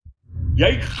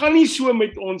Jy gaan nie so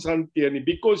met ons hanteer nie,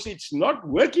 because it's not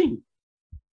working.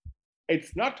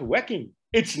 It's not working.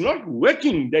 It's not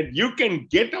working that you can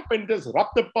get up and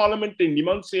disrupt the parliament en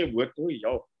niemand sê 'n woord. O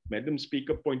ja, Madam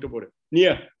Speaker, point of order.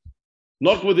 Nee,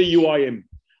 not with the UIM.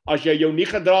 As jy jou nie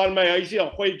gedra in my huisie,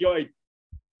 dan gooi ek jou uit.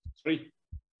 Sorry.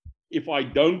 If I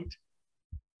don't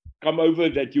come over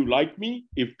that you like me,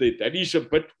 if that is a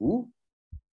bit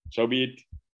so be it.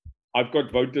 I've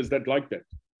got voters that like that.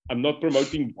 I'm not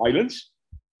promoting violence.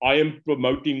 I am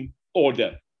promoting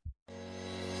order.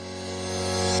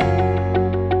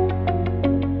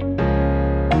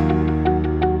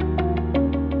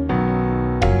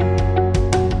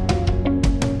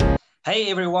 Hey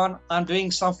everyone, I'm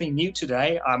doing something new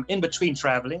today. I'm in between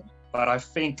traveling, but I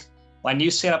think my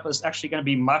new setup is actually going to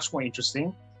be much more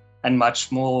interesting and much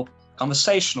more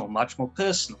conversational, much more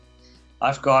personal.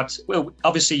 I've got, well,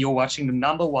 obviously you're watching the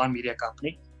 #1 media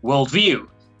company, Worldview,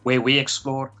 where we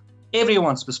explore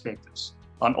everyone's perspectives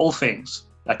on all things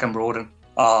that can broaden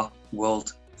our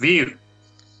worldview.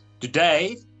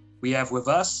 Today, we have with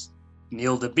us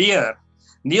Neil de Beer.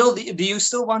 Neil, do you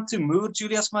still want to mood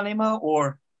Julius Malema,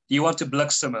 or do you want to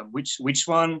bliksem him? Which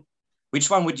one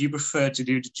would you prefer to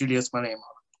do to Julius Malema?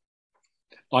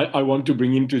 I want to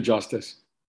bring him to justice.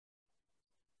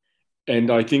 And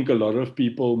I think a lot of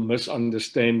people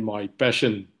misunderstand my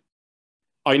passion.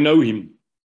 I know him.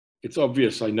 It's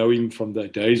obvious. I know him from the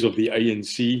days of the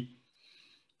ANC.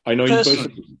 I know him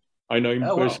personally. I know him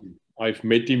personally. Wow. I've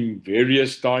met him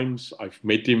various times. I've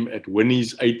met him at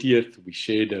Winnie's 80th. We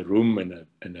shared a room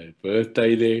and a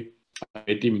birthday there. I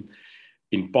met him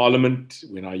in Parliament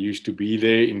when I used to be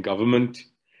there in government.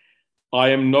 I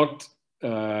am not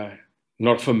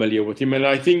familiar with him, and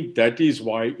I think that is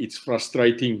why it's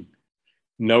frustrating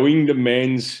knowing the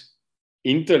man's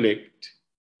intellect,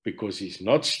 because he's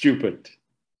not stupid.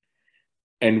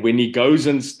 And when he goes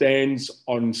and stands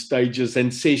on stages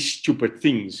and says stupid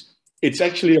things, it's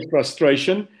actually a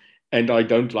frustration, and I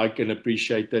don't like and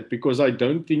appreciate that, because I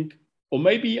don't think, or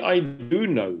maybe I do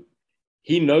know,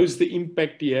 he knows the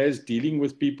impact he has dealing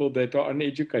with people that are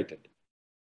uneducated.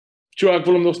 So ek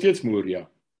wil hom nog steeds moer, ja.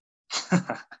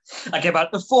 Okay,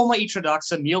 but the former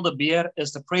introduction, Neil de Beer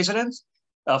is the president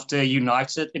of the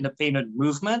United Independent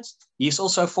Movement. He's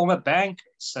also a former banker,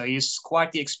 so he's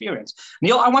quite the experience.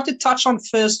 Neil, I want to touch on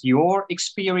first your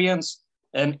experience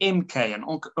in MK and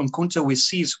Umkhonto we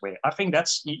Sizwe. I think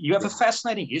you have a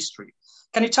fascinating history.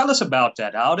 Can you tell us about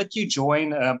that? How did you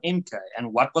join MK,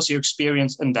 and what was your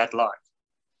experience in that life?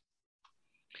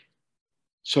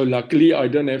 So luckily, I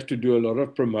don't have to do a lot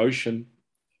of promotion.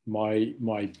 My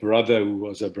brother, who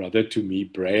was a brother to me,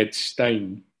 Brad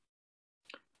Stein,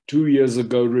 2 years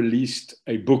ago released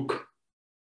a book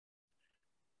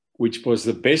which was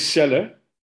the bestseller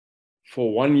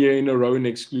for 1 year in a row in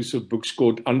exclusive books,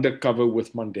 called Undercover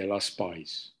with Mandela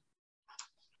Spies.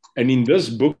 And in this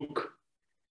book,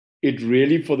 it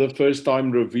really for the first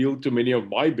time revealed to many of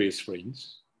my best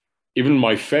friends, even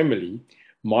my family,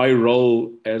 my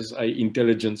role as an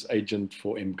intelligence agent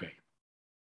for MK.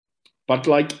 But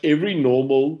like every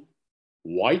normal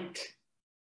white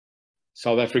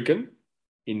South African,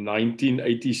 in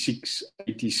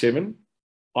 1986-87,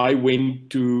 I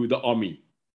went to the army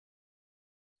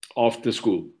after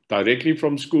school. Directly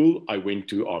from school, I went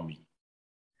to army.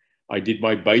 I did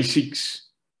my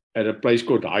basics at a place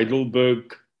called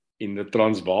Heidelberg in the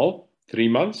Transvaal, 3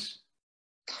 months.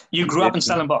 You grew up in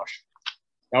Stellenbosch?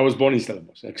 I was born in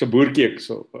Stellenbosch. Ek's 'n boertjie,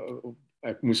 so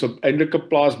ek moes op eintlik 'n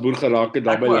plaasboer geraak het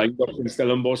daar by Lyndorp in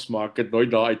Stellenbosch, maar ek het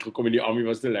nooit daar uitgekom en die army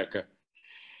was te lekker.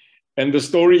 And the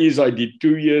story is I did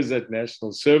 2 years at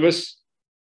National Service.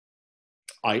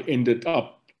 I ended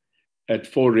up at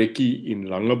Fort Recce in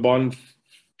Langebaan,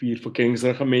 4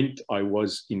 Verkenningsregiment. I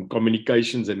was in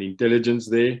communications and intelligence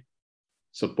there,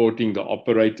 supporting the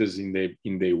operators in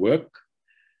their work.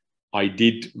 I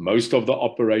did most of the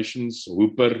operations,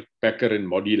 Hooper, Packer, and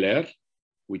Modulaire,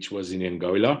 which was in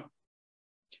Angola.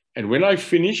 And when I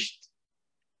finished,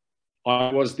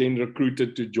 I was then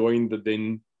recruited to join the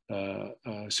then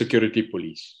security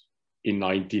police in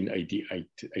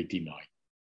 1988-89.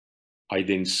 I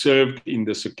then served in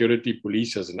the security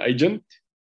police as an agent.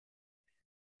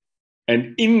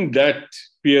 And in that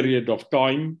period of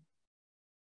time,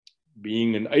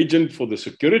 being an agent for the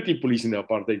security police in the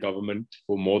apartheid government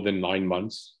for more than 9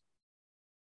 months,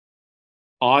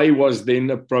 I was then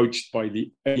approached by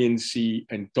the ANC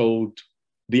and told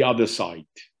the other side.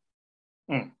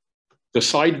 The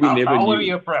side we never knew. How were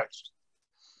you approached?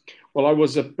 Well, I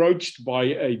was approached by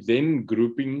a then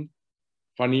grouping,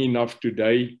 funny enough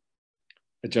today,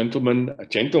 a gentleman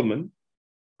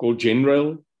called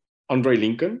General Andre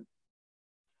Lincoln,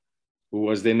 who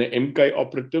was then an MK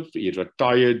operative. He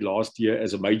retired last year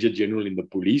as a major general in the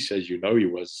police. As you know, he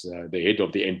was the head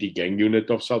of the anti-gang unit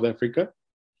of South Africa.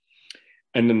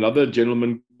 And another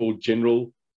gentleman called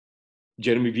General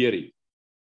Jeremy Vieri,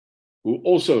 who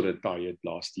also retired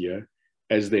last year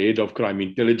as the head of crime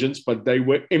intelligence, but they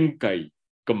were MK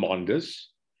commanders,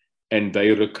 and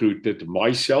they recruited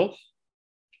myself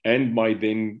and my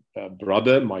then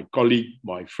brother, my colleague,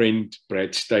 my friend,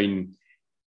 Brad Steyn,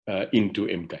 into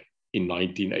MK in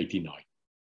 1989.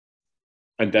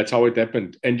 And that's how it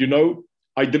happened. And you know,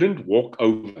 I didn't walk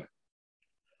over.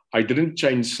 I didn't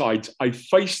change sides. I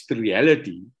faced the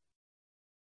reality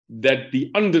that the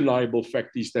undeniable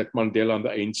fact is that Mandela and the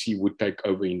ANC would take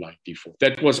over in 94.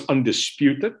 That was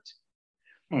undisputed.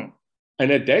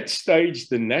 And at that stage,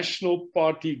 the National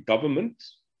Party government,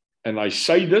 and I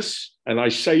say this, and I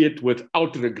say it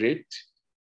without regret,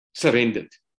 surrendered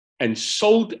and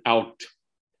sold out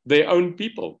their own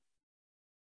people.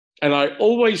 And I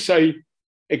always say,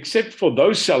 except for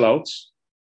those sellouts,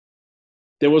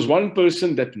 there was one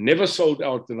person that never sold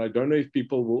out, and I don't know if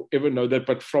people will ever know that,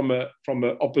 but from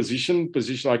an opposition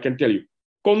position, I can tell you,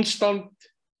 Constant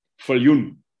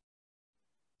Viljoen,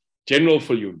 General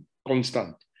Viljoen,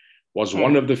 Constant, was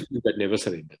one of the few that never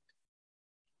surrendered.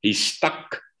 He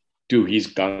stuck to his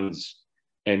guns,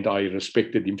 and I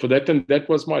respected him for that, and that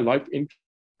was my life entry.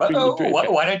 Why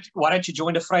don't you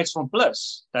join the Vryheidsfront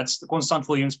Plus? That's the Constant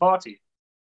Viljoen's party.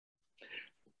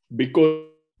 Because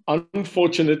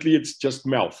unfortunately, it's just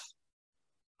mouth.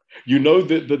 You know,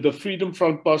 the Freedom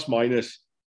Front Plus miners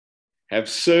have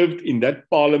served in that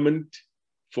parliament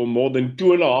for more than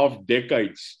 2.5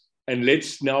 decades. And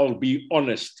let's now be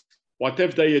honest. What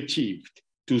have they achieved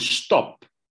to stop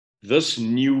this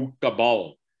new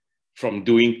cabal from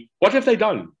doing? What have they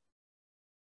done?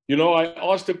 You know,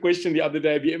 I asked a question the other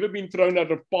day, have you ever been thrown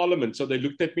out of parliament? So they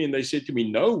looked at me and they said to me,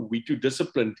 no, we're too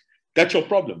disciplined. That's your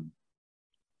problem.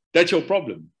 That's your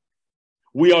problem.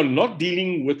 We are not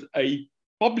dealing with a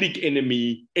public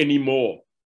enemy anymore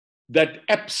that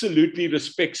absolutely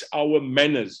respects our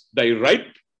manners. They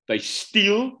rape, they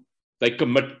steal, they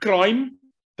commit crime,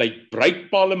 they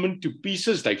break parliament to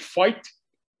pieces, they fight.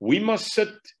 We must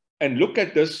sit and look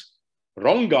at this.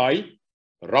 Wrong guy,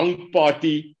 wrong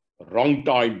party, wrong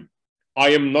time.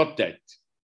 I am not that.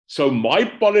 So my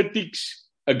politics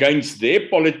against their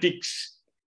politics,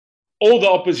 all the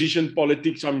opposition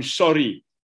politics, I'm sorry.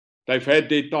 They've had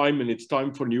their time, and it's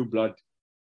time for new blood.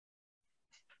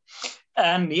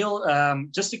 And Neil,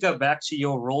 just to go back to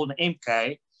your role in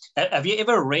MK, have you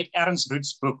ever read Ernst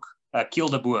Roet's book, Kill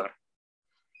the Boer?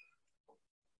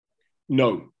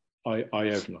 No, I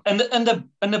have not. And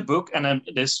in the book, and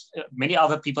there's many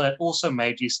other people that also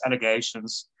made these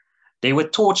allegations. There were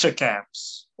torture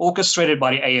camps orchestrated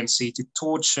by the ANC to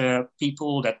torture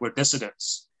people that were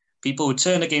dissidents, people who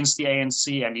turned against the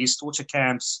ANC, and these torture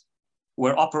camps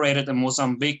were operated in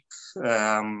Mozambique,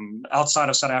 outside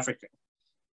of South Africa.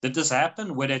 Did this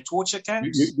happen? Were there torture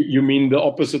camps? You mean the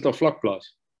opposite of Vlakplaas?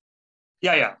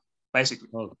 Yeah, basically.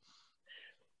 Oh.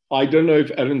 I don't know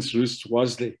if Ernst Roest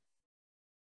was there.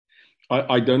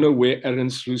 I don't know where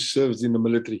Ernst Roest serves in the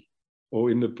military or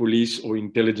in the police or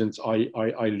intelligence.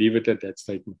 I leave it at that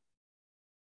statement.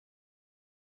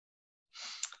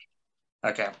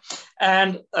 Okay.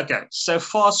 So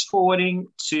fast forwarding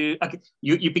to,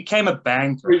 you became a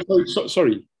banker.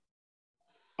 Sorry.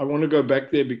 I want to go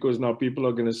back there because now people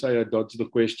are going to say I dodged the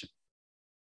question.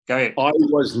 Go ahead. I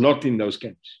was not in those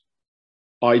camps.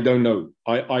 I don't know.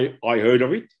 I heard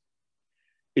of it.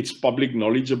 It's public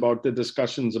knowledge about the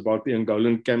discussions about the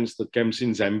Angolan camps, the camps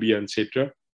in Zambia,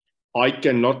 etc. I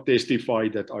cannot testify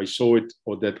that I saw it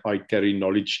or that I carry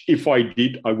knowledge. If I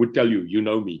did, I would tell you, you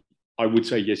know me. I would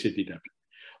say, yes, it did happen.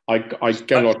 I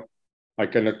cannot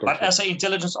confirm. But as an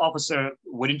intelligence officer,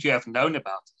 wouldn't you have known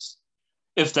about this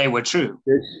if they were true?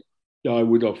 Yes. Yeah, I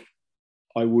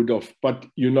would have. But,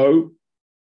 you know,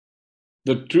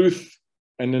 the truth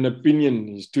and an opinion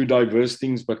is two diverse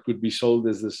things, but could be sold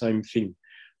as the same thing.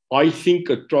 I think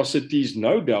atrocities,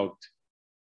 no doubt,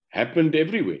 happened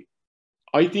everywhere.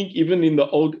 I think even in the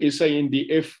old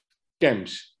SANDF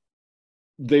camps,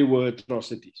 there were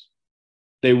atrocities.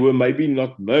 They were maybe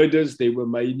not murders, they were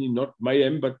maybe not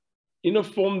mayhem, but in a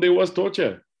form there was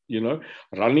torture, you know,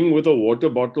 running with a water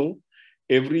bottle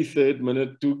every third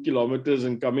minute, 2 kilometers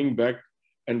and coming back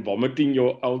and vomiting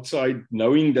your outside,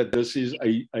 knowing that this is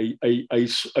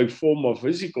a form of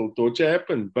physical torture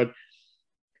happened. But,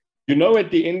 you know, at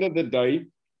the end of the day,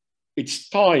 it's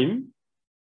time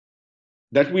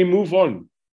that we move on.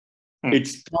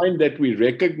 It's time that we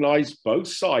recognize both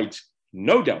sides.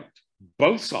 No doubt,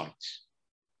 both sides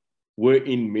were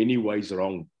in many ways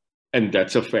wrong. And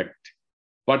that's a fact.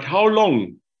 But how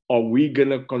long are we going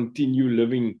to continue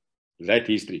living that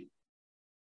history?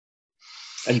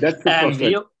 And that's the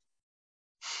frustration.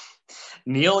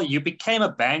 Neil, you became a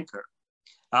banker.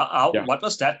 What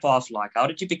was that path like? How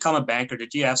did you become a banker?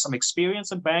 Did you have some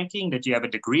experience in banking? Did you have a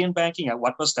degree in banking?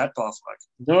 What was that path like?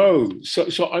 No.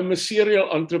 So I'm a serial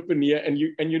entrepreneur, and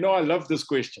you know I love this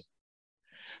question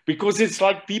because it's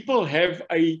like people have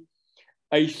a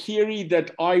theory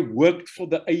that I worked for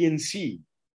the ANC.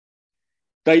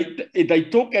 They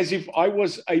talk as if I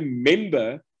was a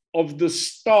member of the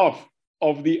staff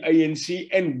of the ANC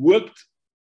and worked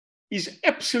is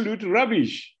absolute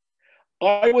rubbish.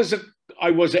 I was a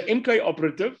MK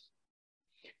operative,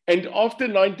 and after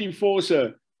 1994,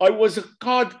 sir, I was a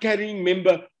card-carrying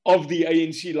member of the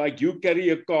ANC, like you carry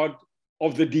a card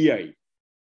of the DA.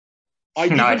 I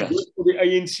didn't work for the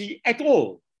ANC at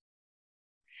all.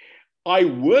 I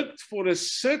worked for a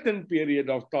certain period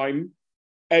of time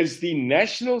as the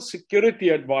National Security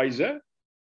Advisor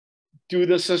to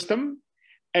the system,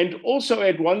 and also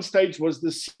at one stage was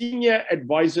the Senior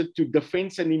Advisor to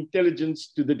Defense and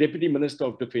Intelligence to the Deputy Minister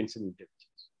of Defense and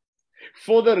Intelligence.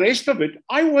 For the rest of it,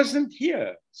 I wasn't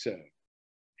here, sir.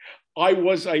 I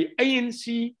was an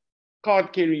ANC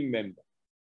card-carrying member.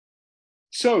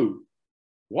 So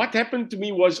what happened to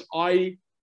me was I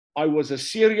was a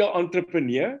serial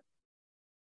entrepreneur.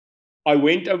 I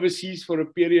went overseas for a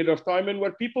period of time, and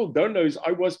what people don't know is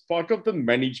I was part of the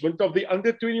management of the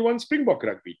under-21 Springbok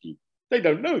rugby team. They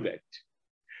don't know that.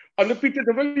 Under Peter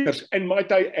de Villiers, and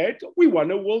might I add, we won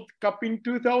a World Cup in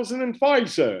 2005,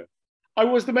 sir. I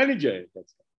was the manager at that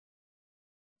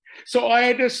time. So I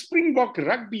had a Springbok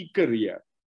rugby career.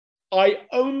 I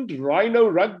owned Rhino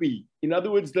Rugby, in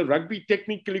other words, the rugby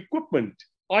technical equipment.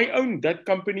 I owned that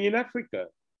company in Africa.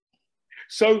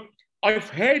 So I've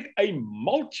had a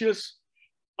multious,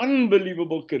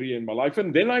 unbelievable career in my life.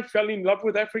 And then I fell in love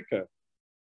with Africa.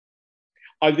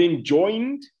 I then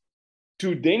joined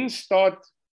to then start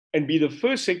and be the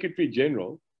first Secretary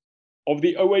General of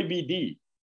the OABD,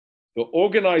 the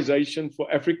Organization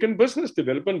for African Business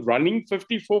Development, running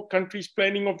 54 countries'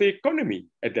 planning of the economy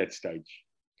at that stage.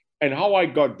 And how I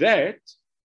got that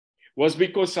was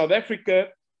because South Africa,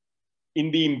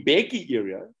 in the Mbeki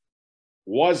area,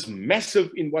 was massive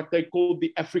in what they called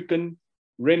the African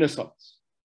Renaissance.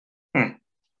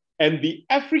 And the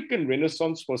African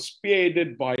Renaissance was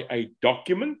spearheaded by a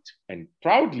document, and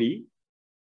proudly,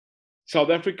 South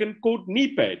African called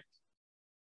NEPAD,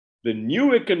 the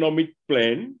New Economic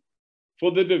Plan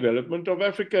for the Development of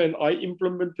Africa. And I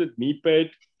implemented NEPAD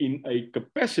in a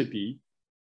capacity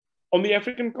on the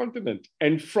African continent.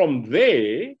 And from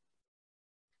there,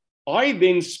 I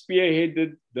then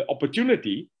spearheaded the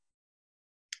opportunity.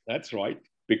 That's right.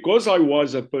 Because I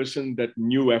was a person that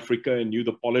knew Africa and knew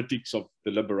the politics of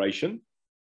the liberation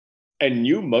and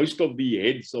knew most of the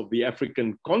heads of the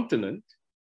African continent,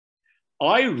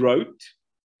 I wrote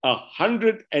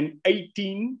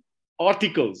 118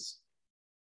 articles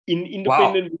in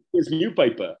Independent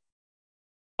newspaper.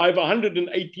 I have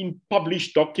 118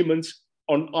 published documents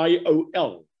on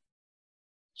IOL.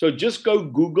 So just go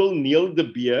Google Neil de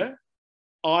Beer,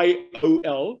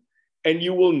 IOL, and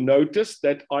you will notice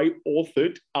that I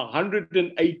authored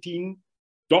 118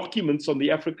 documents on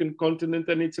the African continent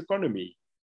and its economy.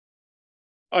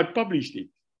 I published it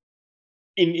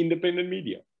in independent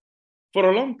media for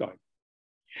a long time.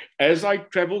 As I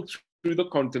traveled through the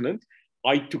continent,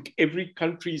 I took every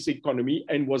country's economy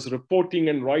and was reporting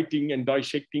and writing and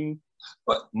dissecting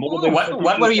more than...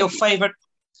 What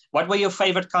were your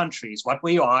favorite countries? What were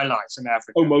your highlights in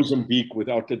Africa? Oh, Mozambique,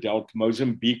 without a doubt.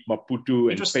 Mozambique,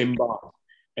 Maputo, and Pemba,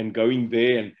 and going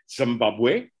there, and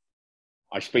Zimbabwe.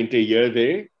 I spent a year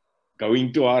there,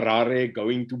 going to Harare,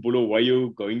 going to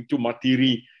Bulawayo, going to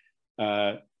Matiri,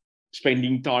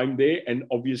 spending time there. And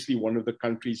obviously, one of the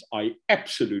countries I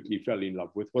absolutely fell in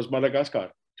love with was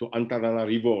Madagascar, to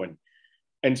Antananarivo,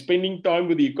 and spending time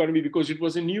with the economy because it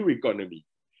was a new economy.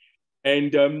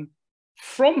 And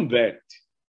from that,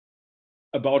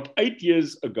 about 8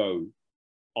 years ago,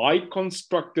 I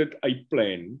constructed a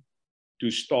plan to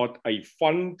start a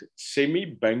fund,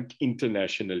 semi-bank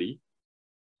internationally,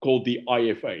 called the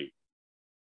IFA,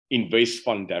 Invest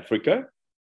Fund Africa.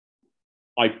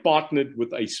 I partnered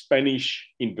with a Spanish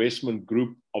investment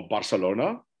group of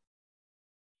Barcelona,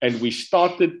 and we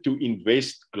started to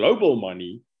invest global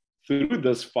money through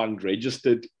this fund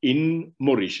registered in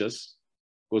Mauritius,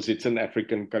 because it's an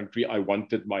African country. I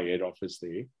wanted my head office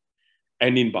there,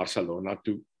 and in Barcelona,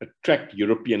 to attract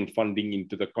European funding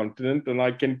into the continent. And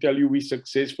I can tell you, we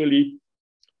successfully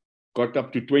got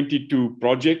up to 22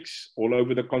 projects all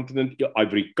over the continent: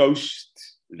 Ivory Coast,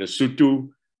 Lesotho,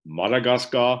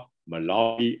 Madagascar,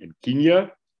 Malawi, and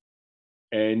Kenya.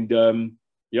 And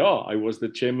I was the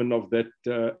chairman of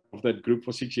that group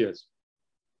for 6 years.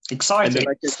 Exciting. And then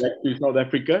I came back to South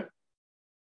Africa.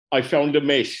 I found a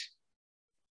mess.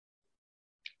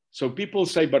 So people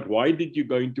say, but why did you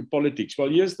go into politics? Well,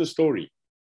 here's the story.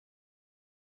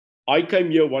 I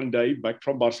came here one day back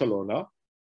from Barcelona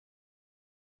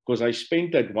because I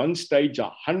spent at one stage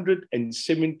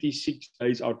 176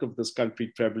 days out of this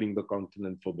country traveling the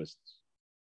continent for business.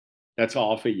 That's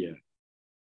half a year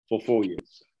for 4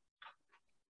 years.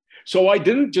 So I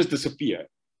didn't just disappear.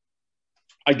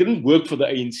 I didn't work for the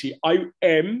ANC. I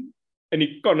am an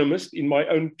economist in my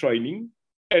own training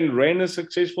and ran a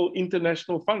successful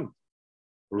international fund,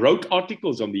 wrote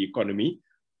articles on the economy.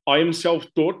 I am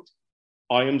self-taught.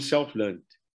 I am self-learned,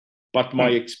 but my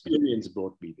experience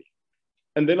brought me there.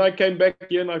 And then I came back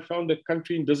here and I found the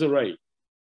country in disarray,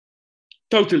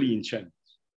 totally in shambles.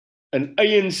 An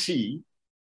ANC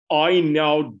I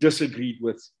now disagreed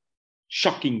with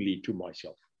shockingly to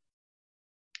myself.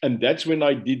 And that's when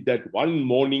I did that one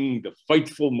morning, the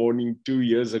fateful morning 2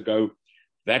 years ago,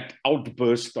 that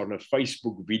outburst on a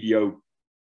Facebook video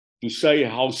to say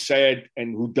how sad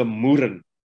and hoe te moeren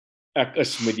ek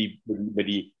is met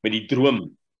die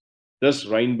droom. This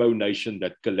rainbow nation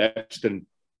that collapsed, and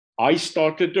I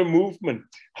started a movement,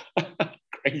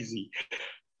 crazy,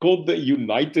 called the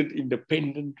United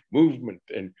Independent Movement.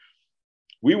 And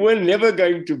we were never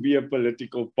going to be a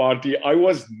political party. I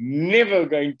was never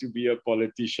going to be a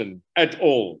politician at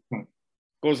all,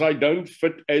 because I don't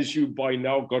fit, as you by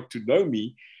now got to know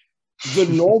me, the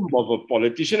norm of a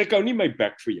politician. Ek hou nie my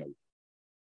back vir jou.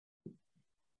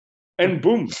 And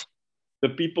boom, the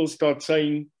people start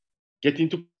saying, get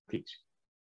into politics.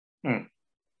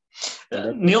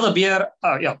 Neil de Beer,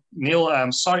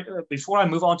 Neil, sorry, before I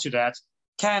move on to that,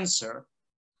 cancer.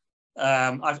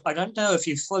 I don't know if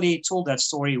you fully told that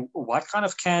story. What kind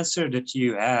of cancer did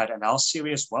you had and how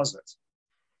serious was it?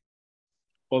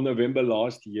 Well, November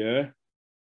last year,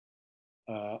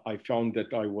 I found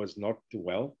that I was not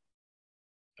well.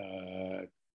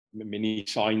 Many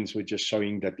signs were just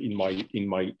showing that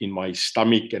in my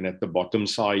stomach and at the bottom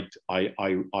side, I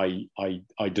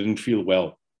didn't feel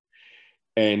well,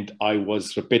 and I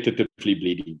was repetitively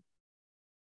bleeding.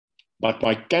 But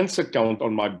my cancer count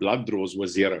on my blood draws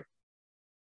was 0.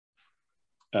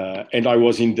 And I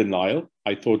was in denial.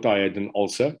 I thought I had an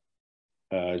ulcer.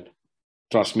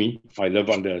 Trust me, I live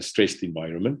under a stressed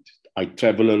environment. I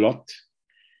travel a lot.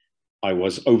 I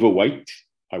was overweight.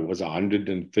 I was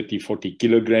 130-40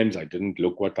 kilograms. I didn't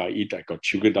look what I eat. I got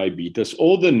sugar diabetes,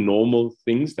 all the normal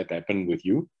things that happen with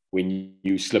you when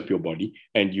you slip your body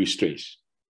and you stress.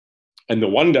 And the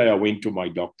one day I went to my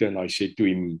doctor and I said to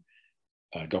him,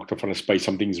 Dr. van der Spy,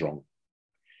 something's wrong.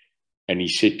 And he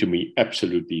said to me,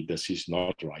 absolutely, this is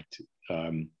not right.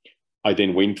 I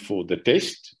then went for the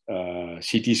test,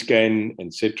 CT scan,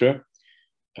 etc.,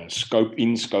 scope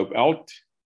in, scope out,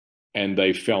 and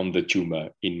they found the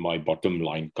tumor in my bottom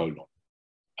line colon,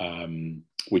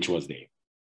 which was there.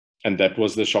 And that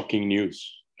was the shocking news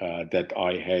that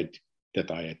I had.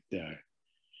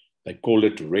 They call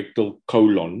it rectal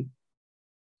colon.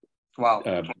 Wow.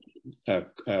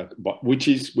 Which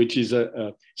is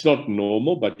it's not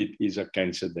normal, but it is a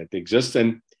cancer that exists,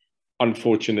 and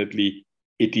unfortunately,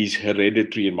 it is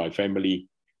hereditary in my family.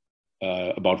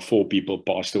 About 4 people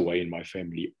passed away in my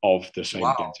family of the same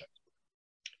cancer.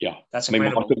 Yeah, that's my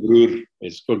incredible. broer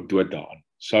is ook dood daaraan.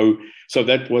 So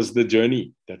that was the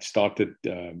journey that started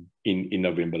in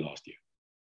November last year.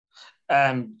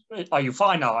 And are you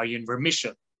fine now? Are you in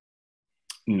remission?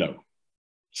 No.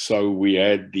 So we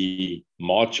had the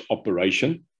March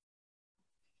operation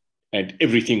and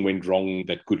everything went wrong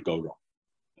that could go wrong.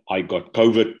 I got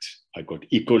COVID, I got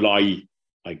E. coli,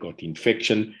 I got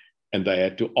infection, and they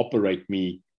had to operate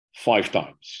me 5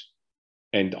 times.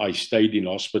 And I stayed in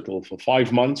hospital for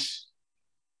 5 months.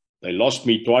 They lost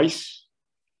me twice.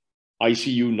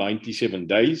 ICU 97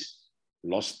 days,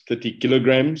 lost 30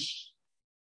 kilograms.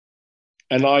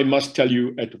 And I must tell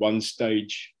you, at one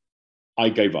stage, I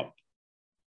gave up.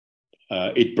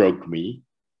 It broke me.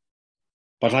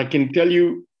 But I can tell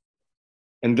you,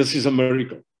 and this is a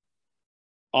miracle,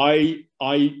 I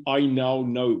now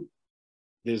know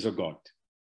there's a God.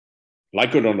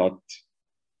 Like it or not,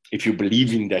 if you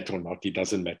believe in that or not, it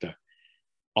doesn't matter.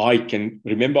 I can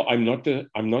remember I'm not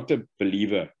a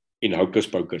believer in hocus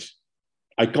pocus.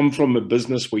 I come from a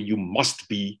business where you must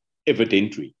be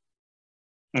evidentiary.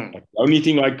 But the only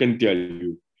thing I can tell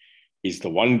you is the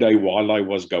one day while I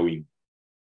was going,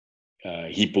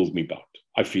 he pulled me out.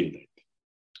 I feel that.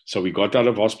 So we got out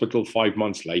of hospital 5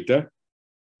 months later.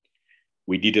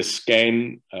 We did a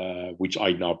scan, which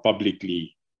I now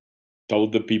publicly told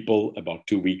the people about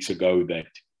 2 weeks ago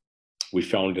that we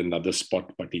found another spot,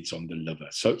 but it's on the liver.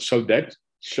 So that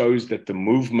shows that the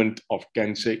movement of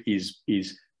cancer is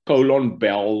colon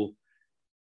bell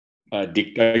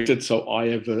dictated. So I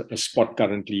have a spot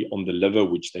currently on the liver,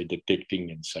 which they're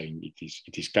detecting and saying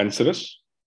it is cancerous.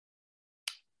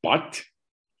 But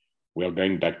we are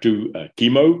going back to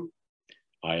chemo.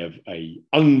 I have an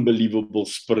unbelievable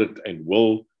spirit and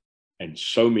will, and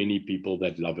so many people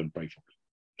that love and pray for me.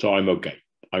 So I'm okay.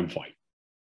 I'm fine.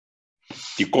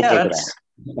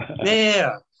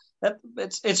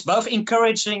 It's both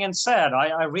encouraging and sad.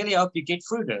 I really hope you get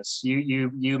through this.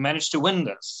 You managed to win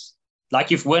this, like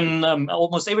you've won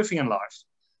almost everything in life.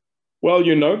 Well,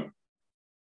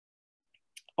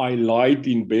 I lied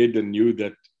in bed and knew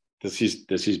that this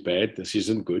is bad. This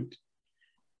isn't good.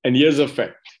 And here's a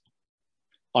fact.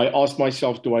 I asked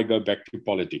myself, do I go back to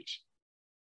politics?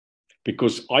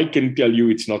 Because I can tell you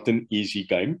it's not an easy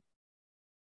game.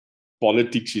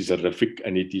 Politics is horrific,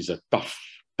 and it is a tough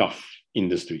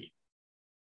industry.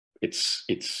 It's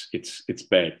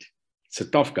bad. It's a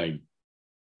tough game.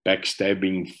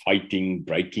 Backstabbing, fighting,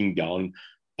 breaking down,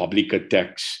 public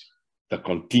attacks, the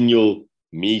continual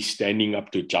me standing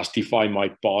up to justify my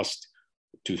past,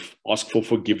 to ask for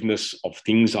forgiveness of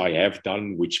things I have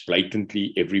done, which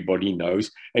blatantly everybody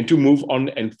knows, and to move on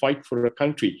and fight for a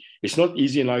country. It's not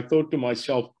easy. And I thought to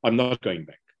myself, I'm not going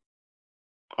back.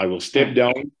 I will step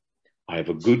down. I have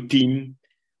a good team.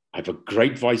 I have a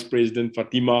great Vice President,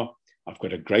 Fatima. I've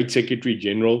got a great Secretary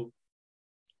General.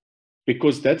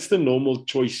 Because that's the normal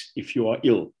choice if you are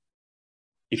ill,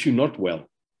 if you're not well.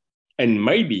 And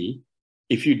maybe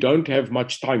if you don't have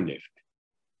much time left,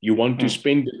 you want to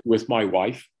spend it with my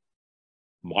wife,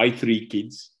 my 3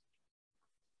 kids.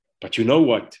 But you know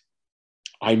what?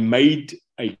 I made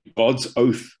a God's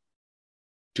oath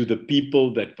to the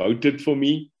people that voted for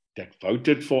me, that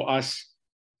voted for us,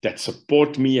 that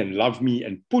support me and love me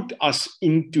and put us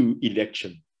into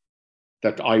election,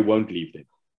 that I won't leave them.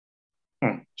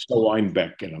 So I'm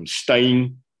back and I'm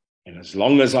staying. And as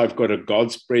long as I've got a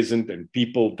God's presence and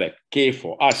people that care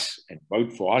for us and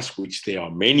vote for us, which there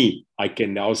are many, I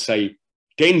can now say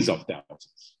tens of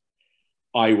thousands,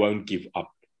 I won't give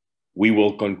up. We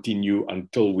will continue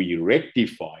until we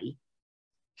rectify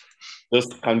this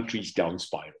country's down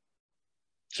spiral.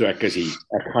 So ek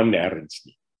gaan nêrens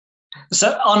nie.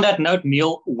 So on that note,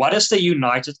 Neil, what is the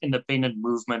United Independent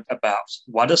Movement about?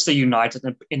 What does the United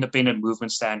Independent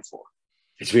Movement stand for?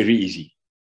 It's very easy.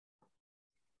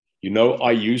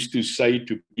 I used to say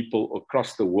to people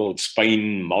across the world,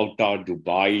 Spain, Malta,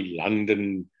 Dubai,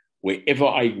 London, wherever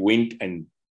I went and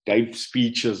gave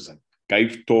speeches and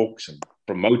gave talks and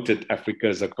promoted Africa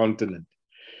as a continent,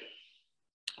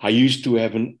 I used to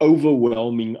have an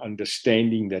overwhelming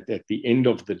understanding that at the end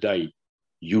of the day,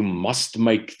 you must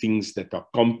make things that are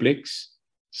complex,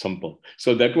 simple.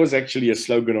 So that was actually a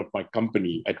slogan of my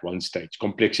company at one stage,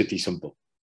 complexity simple.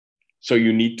 So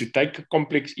you need to take a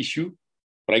complex issue,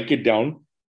 break it down.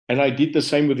 And I did the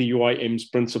same with the UIM's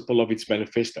principle of its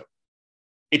manifesto.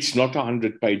 It's not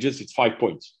 100 pages, it's 5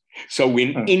 points. So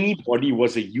when anybody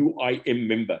was a UIM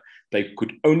member, they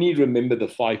could only remember the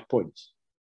 5 points.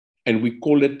 And we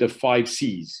call it the 5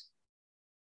 C's.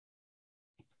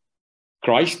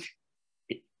 Christ,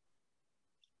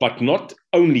 but not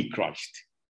only Christ,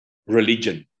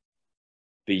 religion.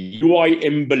 The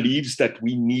UIM believes that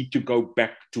we need to go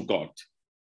back to God.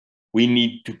 We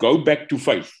need to go back to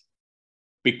faith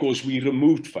because we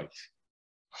removed faith.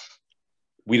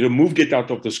 We removed it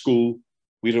out of the school.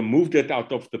 We removed it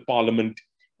out of the parliament.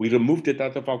 We removed it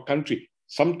out of our country,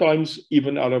 sometimes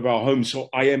even out of our homes. So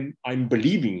I'm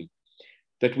believing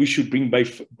that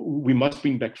we must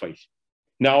bring back faith.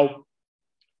 Now,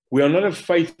 we are not a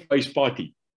faith-based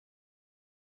party.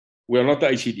 We are not the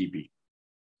ACDP.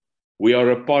 We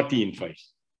are a party in faith.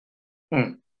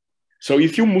 So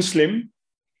if you're Muslim,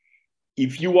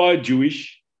 if you are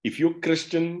Jewish, if you're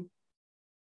Christian,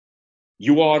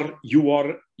 you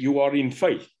are in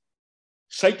faith.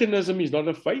 Satanism is not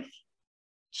a faith.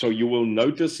 So you will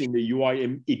notice in the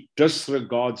UIM, it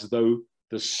disregards, though,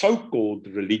 the so-called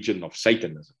religion of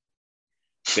Satanism.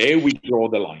 There we draw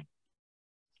the line.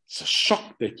 It's a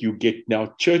shock that you get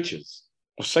now churches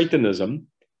of Satanism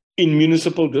in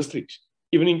municipal districts,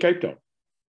 even in Cape Town.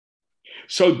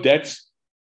 So that's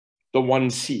the 1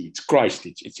 C. It's Christ.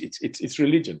 It's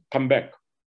religion. Come back.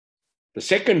 The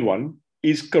second one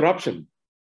is corruption.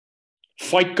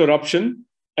 Fight corruption,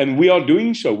 and we are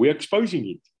doing so. We're exposing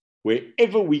it.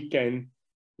 Wherever we can,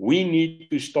 we need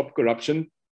to stop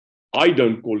corruption. I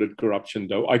don't call it corruption,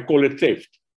 though. I call it theft.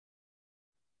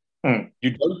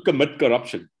 You don't commit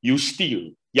corruption. You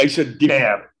steal. Jy's 'n dief.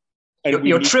 And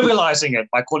you're trivializing it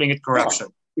by calling it corruption.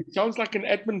 Yeah, it sounds like an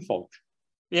admin fault.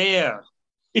 Yeah.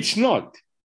 It's not.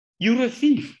 You're a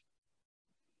thief.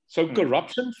 So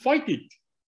corruption, fight it.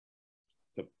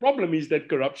 The problem is that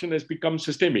corruption has become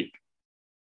systemic.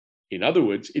 In other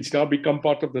words, it's now become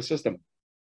part of the system.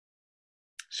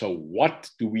 So what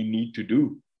do we need to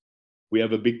do? We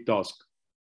have a big task.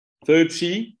 Third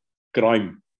C,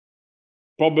 crime.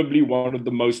 Probably one of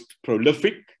the most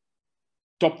prolific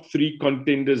top 3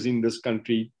 contenders in this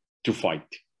country to fight.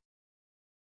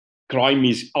 Crime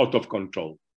is out of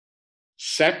control.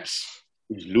 SAPS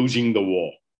is losing the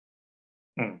war.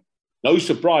 No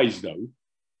surprise, though,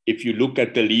 if you look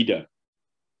at the leader,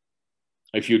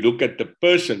 if you look at the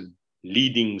person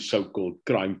leading so-called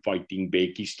crime-fighting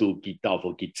Bheki Stoeltjie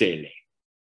Tafeltjie Cele.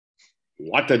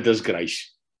 What a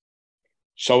disgrace.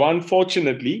 So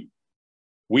unfortunately,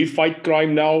 we fight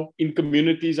crime now in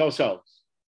communities ourselves.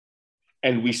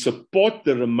 And we support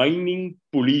the remaining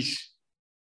police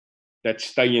that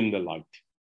stay in the light.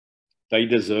 They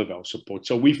deserve our support.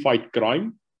 So we fight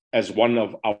crime as one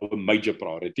of our major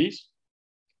priorities.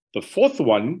 The fourth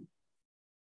one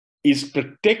is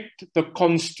protect the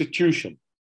Constitution.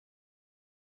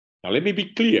 Now, let me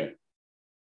be clear.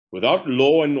 Without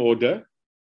law and order,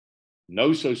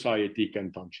 no society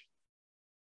can function.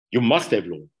 You must have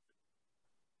law.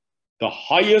 The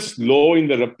highest law in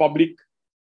the Republic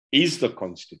is the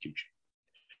Constitution.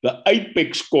 The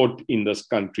apex court in this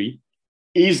country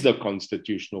is the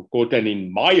Constitutional Court, and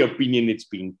in my opinion, it's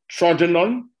being trodden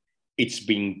on, it's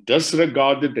being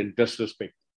disregarded and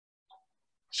disrespected.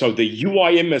 So the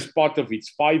UIM, as part of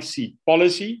its 5C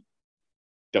policy,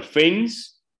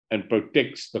 defends and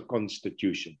protects the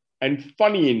Constitution. And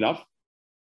funny enough,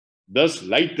 this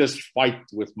latest fight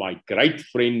with my great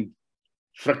friend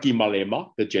Frikkie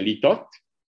Malema, the Jelly Tot,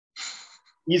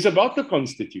 is about the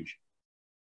Constitution.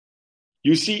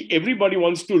 You see, everybody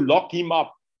wants to lock him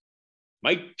up,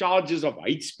 make charges of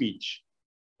hate speech.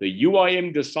 The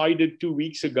UIM decided 2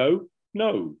 weeks ago,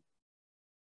 no.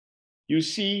 You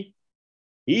see,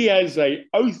 he has an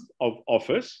oath of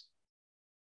office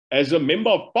as a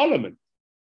member of parliament.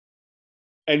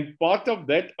 And part of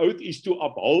that oath is to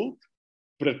uphold,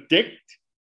 protect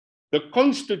the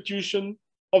Constitution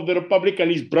of the Republic,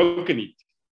 and he's broken it.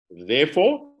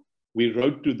 Therefore, we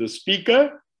wrote to the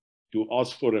Speaker to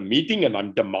ask for a meeting, and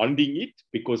I'm demanding it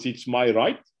because it's my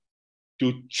right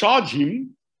to charge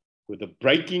him with the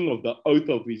breaking of the oath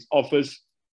of his office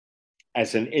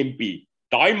as an MP.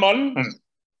 Daai man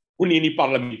kon in die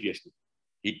parlement wees nie.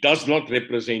 He does not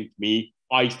represent me.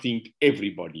 I think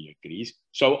everybody agrees.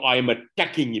 So I am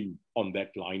attacking him on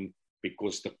that line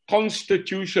because the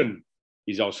Constitution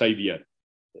is our savior.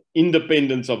 The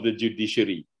independence of the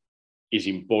judiciary is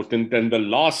important. And the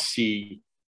last C,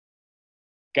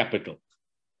 capital,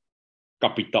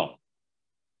 capital.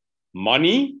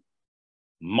 Money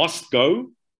must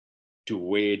go to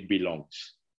where it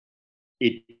belongs.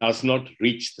 It does not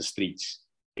reach the streets.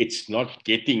 It's not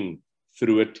getting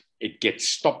through it. It gets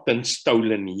stopped and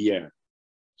stolen here.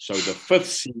 So the fifth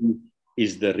C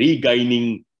is the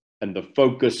regaining and the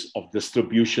focus of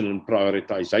distribution and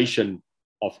prioritization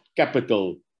of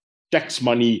capital, tax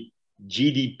money,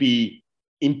 GDP,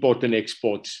 import and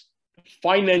exports. The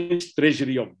finance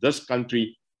treasury of this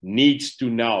country needs to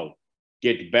now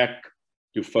get back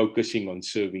to focusing on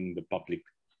serving the public.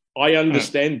 I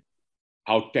understand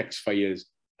how taxpayers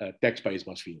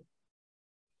must feel.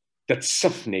 That's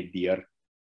sif net deur,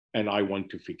 and I want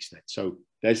to fix that. So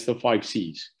that's the 5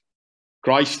 C's.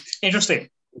 Christ, interesting.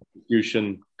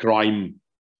 Constitution, crime,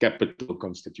 capital,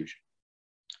 Constitution.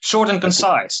 Short and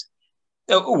concise.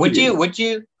 Would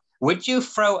you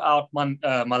throw out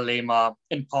Malema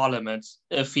in Parliament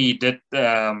if he did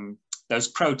those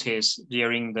protests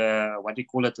during the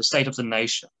State of the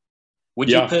Nation? Would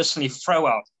you personally throw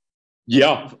out?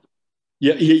 Yeah,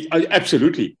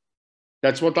 absolutely.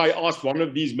 That's what I asked one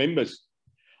of these members.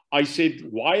 I said,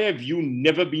 why have you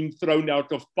never been thrown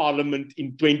out of Parliament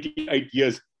in 28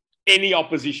 years? Any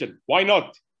opposition? Why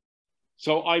not?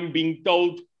 So I'm being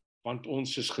told, want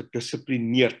ons is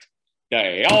gedisciplineerd.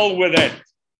 The hell with that.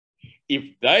 If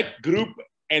that group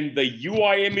and the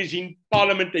UIM is in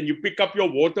Parliament and you pick up your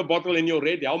water bottle and your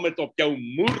red helmet op jou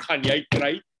moer gaan jy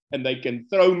kry and they can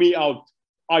throw me out,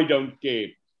 I don't care.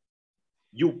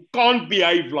 You can't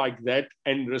behave like that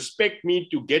and respect me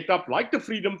to get up like the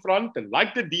Freedom Front and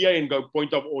like the DA and go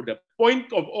point of order.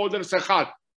 Point of order, se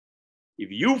gat. If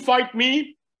you fight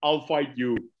me, I'll fight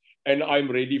you. And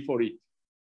I'm ready for it.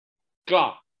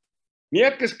 Klaar. Nee,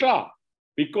 ek is klaar.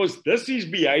 Because this is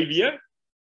behavior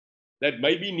that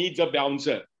maybe needs a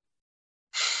bouncer.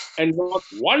 And not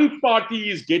one party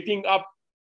is getting up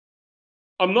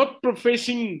I'm not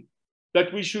professing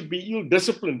that we should be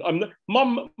ill-disciplined. I'm not,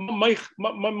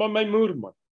 my moer,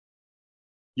 man.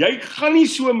 Jy gaan nie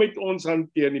so met ons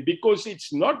hanteer nie, because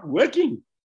it's not working.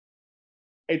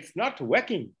 It's not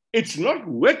working. It's not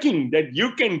working that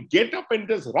you can get up and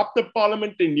disrupt the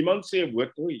parliament en niemand sê 'n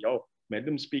woord. O ja,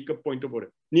 Madam Speaker, point of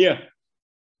order. Nee,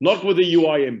 not with the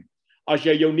UIM. As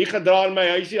jy jou nie gedra in my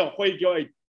huisie, dan gooi ek jou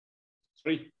uit.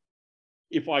 Sorry.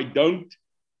 If I don't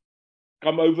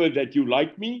come over that you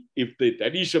like me, if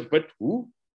that is a bit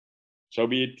so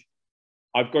be it.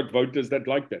 I've got voters that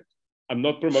like that. I'm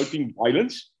not promoting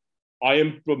violence. I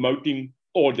am promoting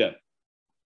order.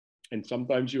 And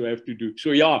sometimes you have to do.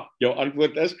 So ja, jou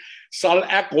antwoord is, sal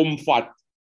ek hom vat?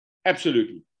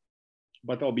 Absolutely.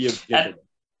 But I'll be a gentleman.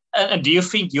 And do you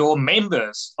think your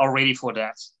members are ready for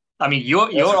that? I mean,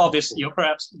 you're obviously,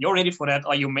 you're ready for that.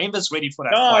 Are your members ready for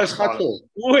that? Ja, schatjie.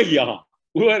 O ja.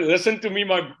 Listen to me,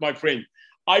 my friend.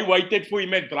 I waited for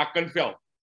him at Brackenfell.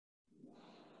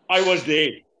 I was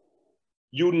there.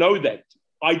 You know that.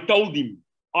 I told him,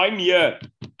 I'm here.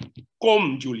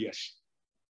 Kom, Julius.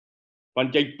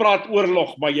 Want jy praat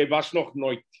oorlog, maar jy was nog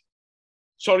nooit.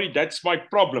 Sorry, that's my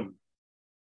problem.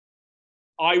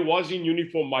 I was in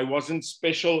uniform. I wasn't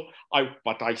special,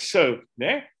 but I served.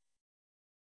 Ne?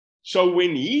 So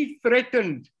when he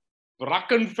threatened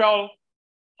Brackenfell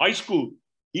High School,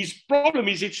 his problem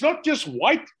is it's not just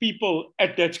white people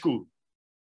at that school.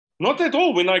 Not at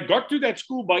all. When I got to that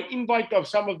school by invite of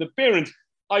some of the parents,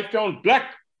 I found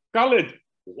black, colored,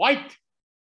 white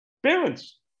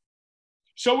parents.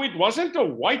 So it wasn't a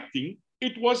white thing.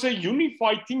 It was a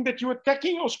unified thing that you were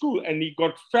attacking our school. And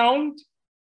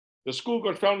the school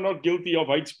got found not guilty of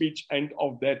hate speech and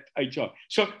of that HR.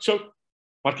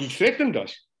 But he threatened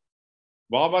us.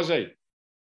 Waar was hy?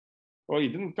 Oh, he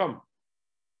didn't come.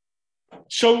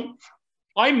 So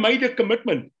I made a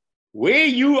commitment. Where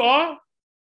you are,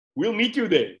 we'll meet you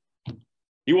there.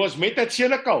 He was met at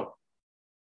Senekal.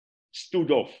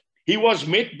 Stood off. He was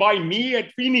met by me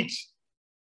at Phoenix.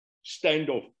 Stand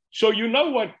off. So you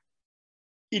know what?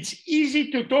 It's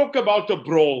easy to talk about a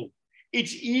brawl.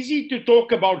 It's easy to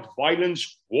talk about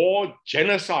violence, war,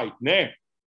 genocide. Nah.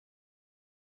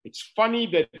 It's funny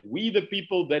that we, the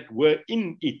people that were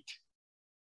in it,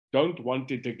 don't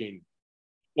want it again.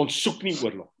 Ons soek nie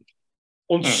oorlog nie.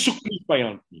 Ons soek nie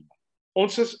vyand nie.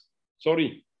 Ons is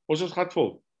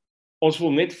gatvol. Ons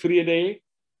wil net vrede hê.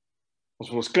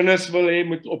 Ons wil ons kinders wil hê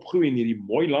moet opgroei in hierdie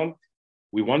mooi land.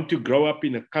 We want to grow up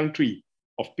in a country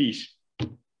of peace.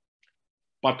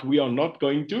 But we are not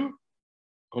going to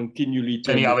continually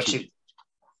turn the cheek.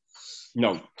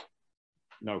 No.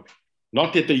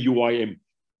 Not at the UIM.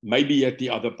 Maybe at the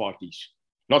other parties.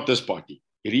 Not this party.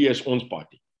 Hierdie is ons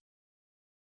party.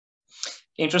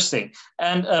 Interesting.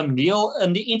 And Neil,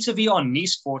 in the interview on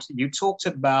Nuusport, you talked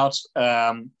about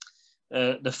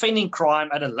defending crime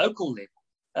at a local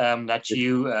level, that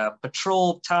you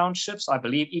patrol townships, I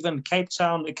believe, even Cape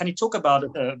Town. Can you talk about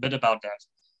a bit about that?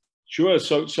 Sure.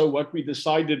 So what we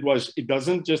decided was it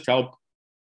doesn't just help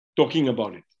talking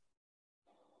about it.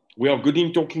 We are good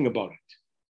in talking about it.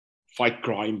 Fight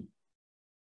crime.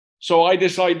 So I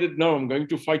decided, no, I'm going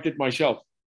to fight it myself.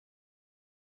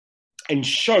 And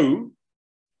show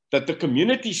that the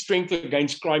community strength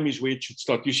against crime is where it should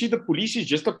start. You see, the police is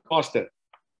just a pastor.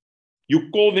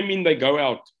 You call them in, they go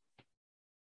out.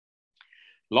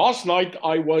 Last night,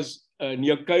 I was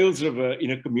near Kuils River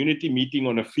in a community meeting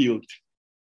on a field.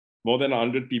 More than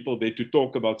 100 people there to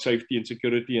talk about safety and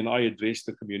security, and I addressed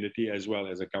the community as well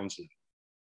as a councillor.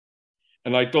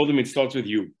 And I told them it starts with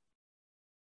you.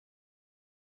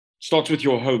 Starts with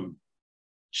your home.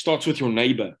 Starts with your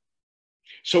neighbor.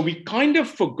 So we kind of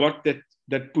forgot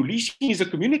that policing is a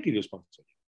community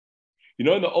responsibility. You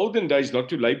know, in the olden days, not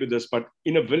to labor this, but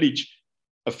in a village,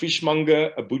 a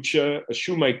fishmonger, a butcher, a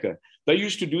shoemaker, they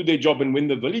used to do their job. And when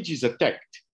the village is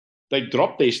attacked, they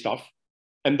drop their stuff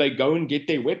and they go and get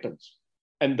their weapons.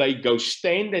 And they go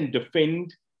stand and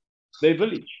defend their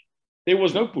village. There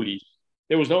was no police.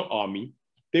 There was no army.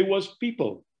 There was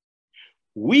people.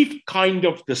 We've kind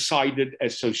of decided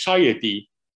as society,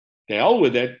 the hell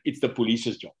with that, it's the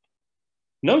police's job.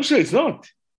 No, sir, it's not.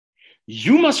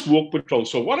 You must walk patrol.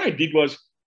 So what I did was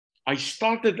I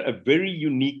started a very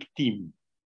unique team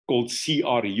called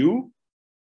CRU,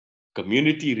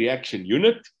 Community Reaction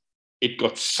Unit. It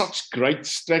got such great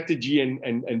strategy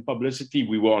and publicity.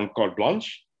 We were on carte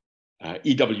blanche.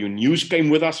 EW News came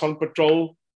with us on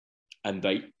patrol, and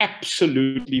they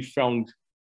absolutely found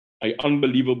an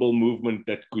unbelievable movement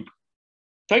that could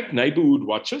take neighborhood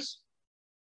watches,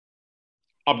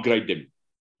 upgrade them.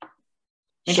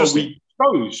 So we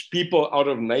chose people out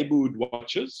of neighborhood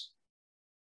watches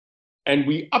And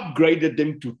we upgraded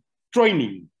them to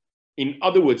training. In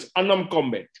other words, unarmed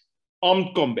combat,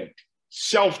 armed combat,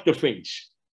 self-defense,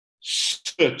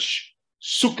 search,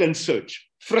 sook and search,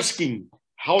 frisking,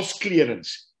 house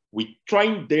clearance. We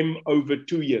trained them over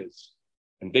 2 years.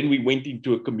 And then we went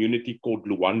into a community called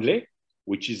Luandle,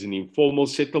 which is an informal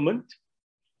settlement.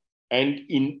 And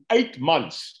in 8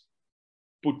 months,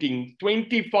 putting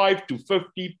 25 to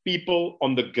 50 people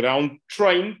on the ground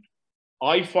trained,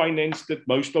 I financed it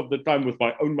most of the time with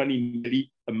my own money,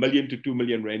 nearly $1 million to 2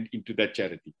 million rand into that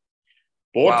charity.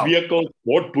 Bought vehicles,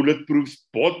 bought bulletproofs,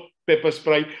 bought pepper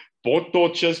spray, bought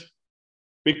torches.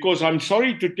 Because I'm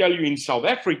sorry to tell you, in South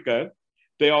Africa,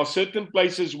 there are certain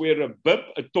places where a bib,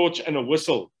 a torch, and a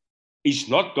whistle is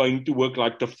not going to work,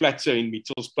 like the Flatser in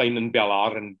Mitchells Plain and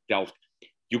Belhar and Delft.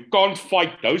 You can't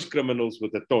fight those criminals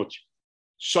with a torch.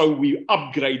 So we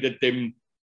upgraded them,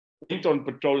 went on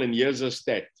patrol, and here's a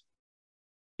stat.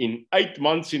 In 8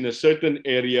 months in a certain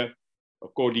area,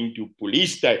 according to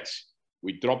police stats,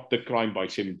 we dropped the crime by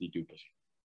 72%.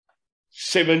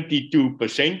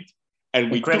 72%. And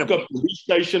we Incredible. took a police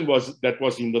station that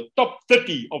was in the top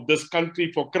 30 of this country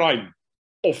for crime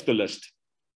off the list.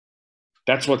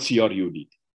 That's what CRU did.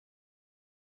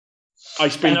 I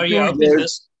spent 2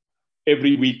 years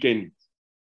every weekend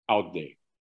out there.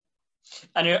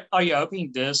 And are you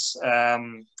hoping this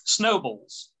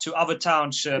snowballs to other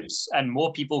townships and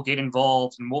more people get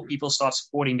involved and more people start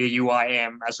supporting the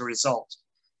UIM as a result?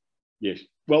 Yes.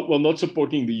 Well, not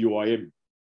supporting the UIM,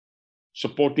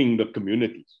 supporting the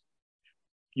communities.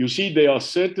 You see, there are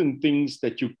certain things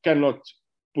that you cannot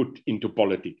put into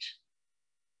politics,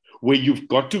 where you've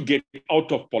got to get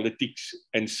out of politics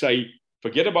and say,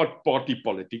 forget about party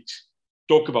politics,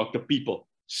 talk about the people.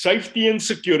 Safety and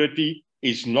security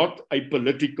is not a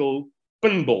political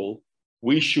pinball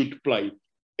we should play.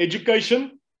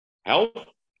 Education, health,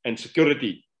 and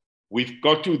security. We've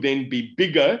got to then be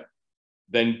bigger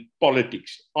than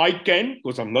politics. I can,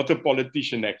 because I'm not a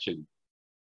politician actually,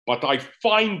 but I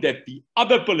find that the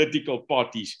other political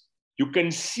parties, you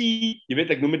can see, jy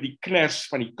weet, ek noem dit die kners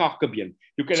van die kakebeen.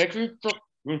 You can actually talk,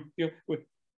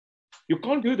 you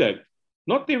can't do that.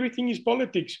 Not everything is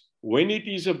politics when it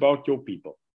is about your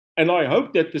people. And I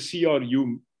hope that the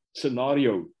CRU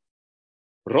scenario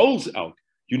rolls out.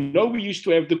 You know, we used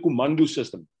to have the commando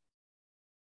system.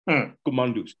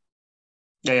 Commandos.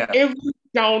 Yeah. Every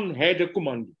town had a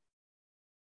commando.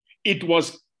 It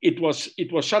was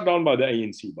shut down by the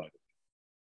ANC, by the way.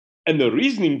 And the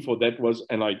reasoning for that was,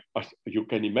 and you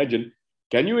can imagine,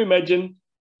 can you imagine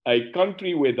a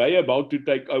country where they're about to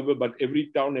take over, but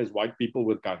every town has white people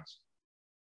with guns?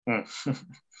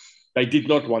 They did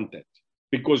not want that.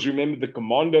 Because remember, the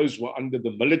commandos were under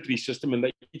the military system and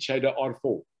they each had an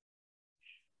R4.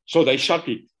 So they shut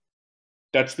it.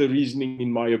 That's the reasoning,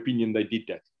 in my opinion, they did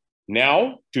that.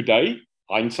 Now, today,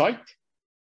 hindsight,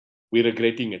 we're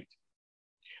regretting it.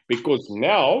 Because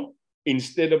now,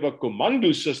 instead of a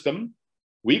commando system,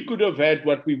 we could have had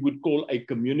what we would call a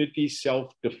community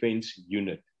self-defense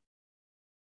unit.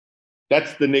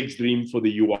 That's the next dream for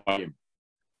the UIM.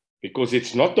 Because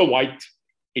it's not the white,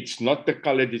 it's not the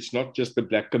colored, it's not just the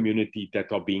black community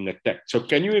that are being attacked. So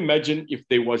can you imagine if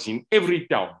there was in every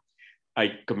town a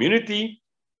community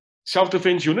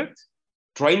self-defense unit,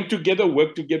 trained together,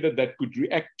 work together, that could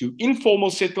react to informal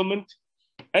settlement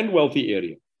and wealthy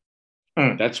area?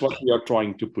 That's what we are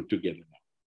trying to put together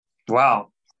now.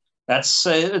 Wow. That's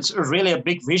it's really a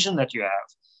big vision that you have.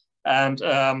 And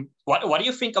what do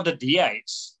you think of the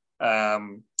DA's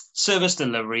service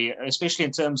delivery, especially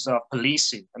in terms of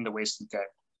policing in the Western Cape?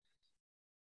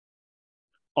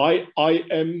 I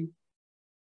am,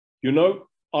 you know,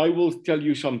 I will tell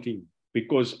you something,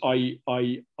 because I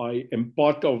am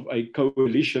part of a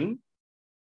coalition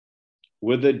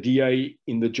with the DA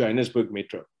in the Johannesburg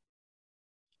Metro.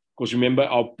 Because remember,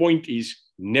 our point is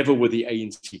never with the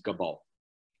ANC cabal.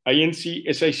 ANC,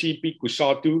 SACP,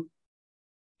 COSATU,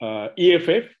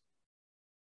 EFF,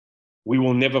 we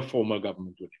will never form a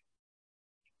government with them.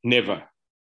 Never.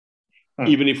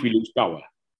 Even if we lose power.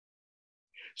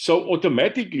 So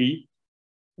automatically,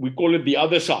 we call it the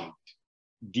other side.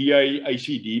 DA,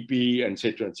 ACDP,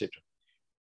 etc., etc.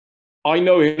 I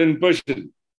know her in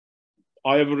person.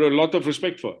 I have a lot of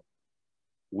respect for her.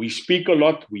 We speak a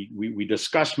lot. We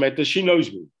discuss matters. She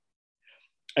knows me.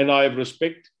 And I have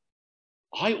respect.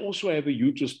 I also have a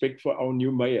huge respect for our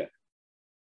new mayor.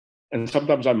 And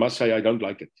sometimes I must say I don't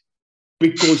like it.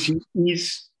 Because he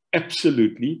is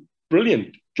absolutely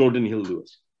brilliant, Jordan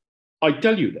Hill-Lewis. I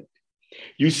tell you that.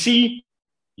 You see,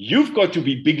 you've got to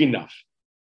be big enough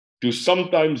to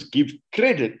sometimes give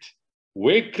credit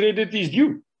where credit is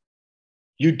due.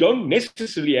 You don't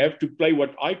necessarily have to play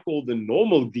what I call the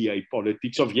normal DA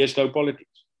politics of yes-no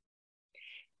politics.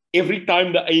 Every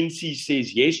time the ANC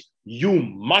says yes, you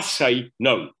must say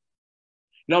no.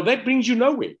 Now that brings you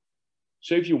nowhere.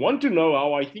 So if you want to know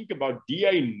how I think about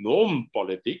DA norm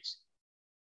politics,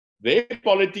 their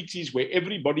politics is where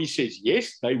everybody says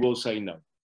yes, they will say no.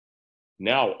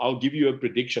 Now, I'll give you a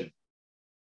prediction.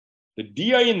 The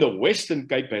DA in the Western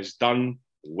Cape has done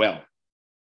well.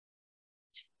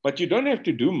 But you don't have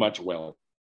to do much well.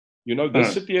 You know,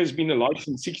 this city has been alive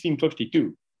since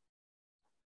 1652.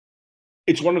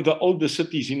 It's one of the oldest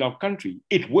cities in our country.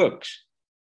 It works.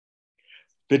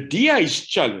 The DA's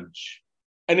challenge,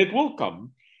 and it will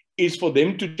come, is for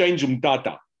them to change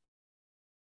Umtata.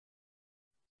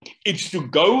 It's to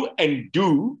go and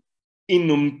do in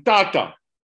Umtata,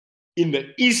 in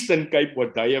the Eastern Cape,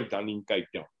 what they have done in Cape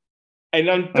Town. And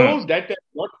until that has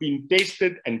not been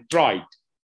tested and tried,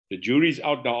 the jury's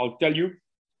out now. I'll tell you,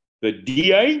 the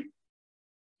DA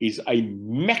is a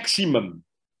maximum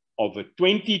of a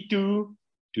 22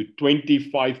 to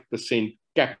 25%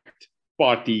 capped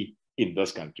party in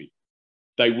this country.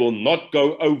 They will not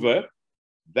go over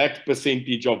that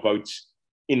percentage of votes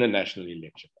in a national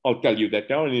election. I'll tell you that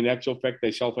now, and in actual fact,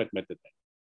 they self-admitted that.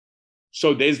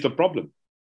 So there's the problem.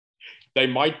 They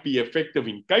might be effective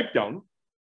in Cape Town,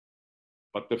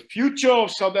 but the future of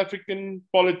South African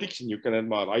politics, and you can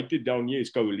write it down here, is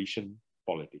coalition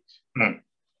politics.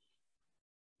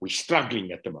 We're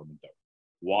struggling at the moment, though.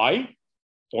 Why?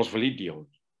 Ons wil nie deel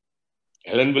nie.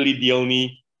 Helen wil nie deel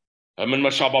nie. Herman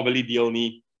Mashaba wil nie deel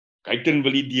nie. Guyton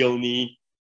wil nie deel nie.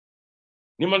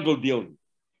 Niemand wil deel nie.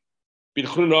 Piet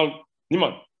Groenewald,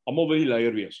 niemand. Almal wil die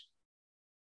leier wees.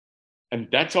 And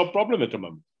that's our problem at the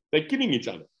moment. They're killing each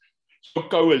other. So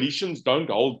coalitions don't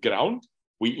hold ground.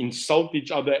 We insult each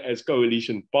other as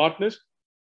coalition partners.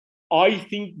 I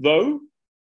think, though,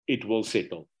 it will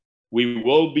settle. We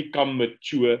will become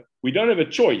mature. We don't have a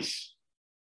choice.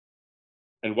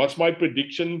 And what's my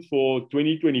prediction for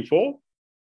 2024?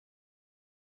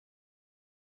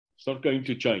 It's not going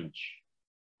to change,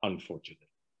 unfortunately.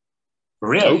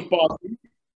 Really? No party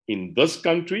in this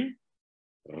country,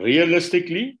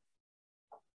 realistically,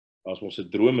 as was a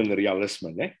droom and realism,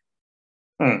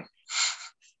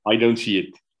 I don't see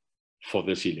it for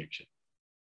this election.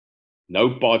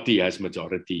 No party has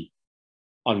majority,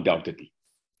 undoubtedly.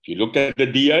 If you look at the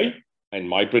DA, and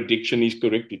my prediction is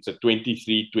correct, it's a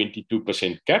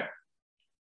 23-22% cap.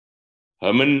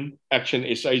 Herman Action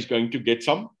SA is going to get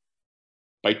some.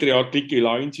 Patriotic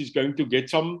Alliance is going to get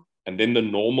some. And then the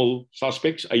normal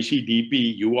suspects,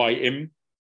 ACDP, UIM.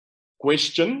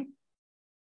 Question,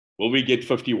 will we get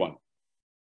 51?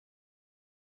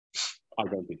 I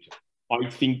don't think so. I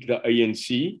think the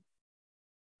ANC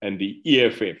and the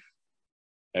EFF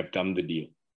have done the deal.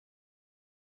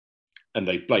 And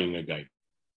they're playing a game.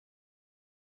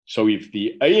 So if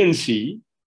the ANC,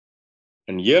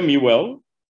 and hear me well,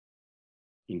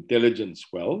 intelligence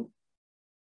well,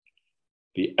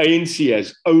 the ANC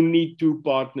has only two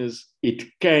partners it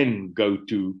can go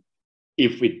to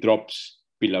if it drops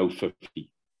below 50.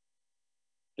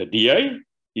 The DA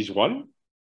is one,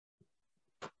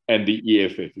 and the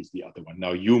EFF is the other one.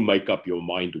 Now you make up your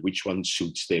mind which one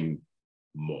suits them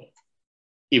more.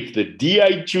 If the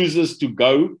DA chooses to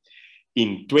go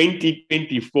in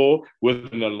 2024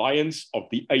 with an alliance of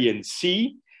the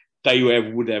ANC, they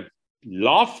would have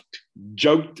laughed,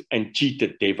 joked, and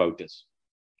cheated their voters.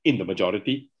 In the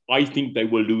majority, I think they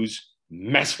will lose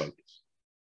mass voters.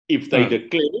 If they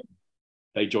declare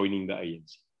they're joining the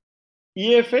ANC.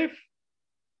 EFF,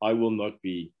 I will not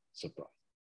be surprised.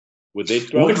 Would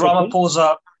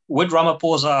Ramaphosa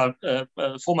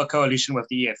form a coalition with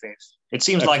the EFF? It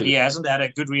seems like he hasn't had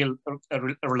a good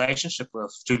relationship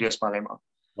with Julius Malema.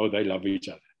 Oh, they love each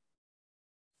other.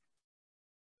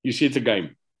 You see, it's a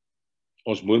game.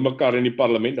 Ons moer mekaar in die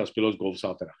parlement, dan speel ons golf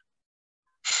Saterdag.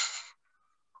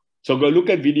 So go look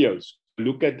at videos.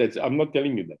 Look at that. I'm not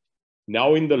telling you that.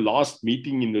 Now in the last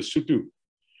meeting in Lesotho,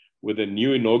 with the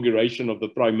new inauguration of the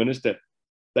Prime Minister,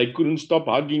 they couldn't stop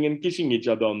hugging and kissing each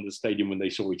other on the stadium when they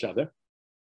saw each other.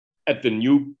 At the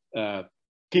new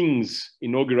king's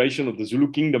inauguration of the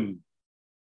Zulu Kingdom,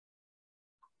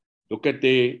 look at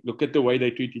the way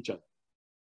they treat each other.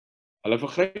 Hulle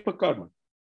vergryp mekaar, man.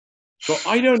 So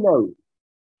I don't know.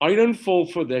 I don't fall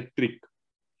for that trick.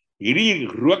 Hierdie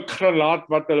rookgranaat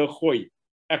wat hulle gooi,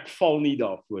 ek val nie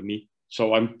daarvoor nie.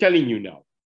 So I'm telling you now,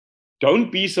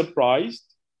 don't be surprised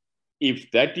if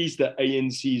that is the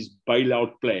ANC's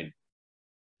bailout plan.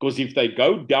 Because if they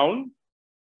go down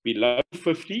below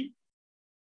 50,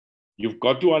 you've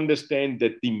got to understand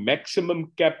that the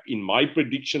maximum cap in my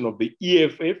prediction of the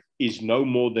EFF is no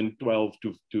more than 12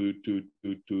 to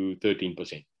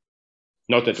 13%.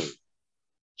 Not at all.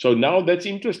 So now that's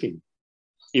interesting.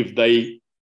 If they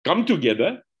come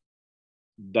together,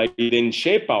 they then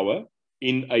share power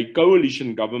in a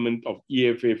coalition government of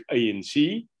EFF,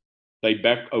 ANC, they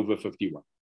back over 51.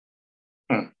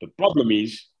 The problem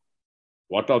is,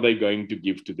 what are they going to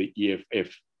give to the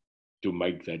EFF to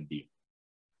make that deal?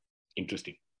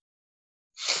 Interesting.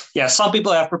 Yeah, some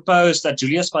people have proposed that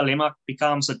Julius Malema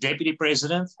becomes a deputy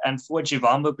president and Fuad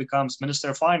Jivambu becomes Minister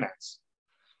of Finance.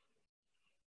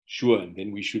 Sure, and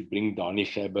then we should bring Dani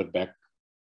Gerber back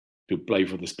to play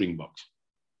for the Springboks.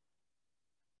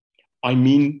 I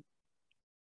mean,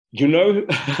 you know,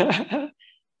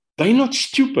 they're not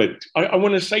stupid. I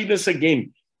want to say this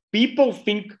again. People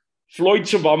think Floyd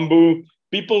Shivambu,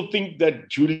 people think that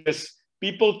Julius,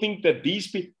 people think that these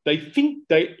people, they think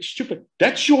they're stupid.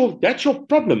 That's your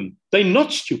problem. They're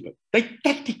not stupid. They're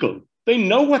tactical. They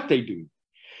know what they do.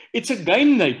 It's a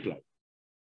game they play.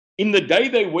 In the day,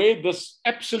 they wear this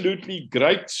absolutely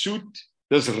great suit,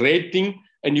 this red thing,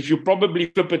 and if you probably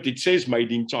flip it, it says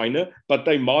made in China, but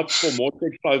they march for more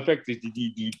textile factories.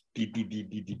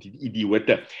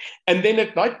 And then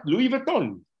at night, Louis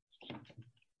Vuitton.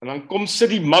 En dan kom sit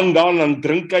die man daar en dan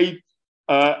drink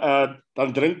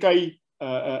hy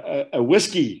 'n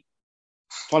whisky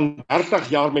van 30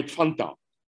 jaar met Fanta.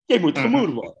 Jy moet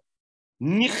gemoer word.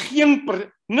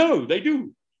 No, they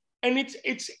do. And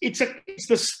it's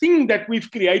this thing that we've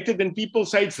created and people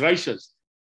say it's racist.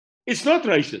 It's not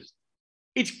racist.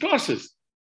 It's classist.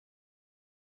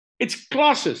 It's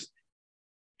classist.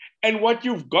 And what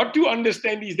you've got to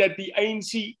understand is that the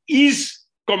ANC is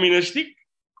communistic.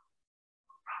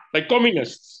 They're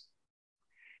communists.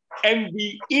 And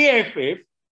the EFF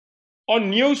are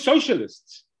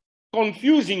neo-socialists,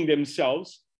 confusing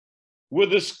themselves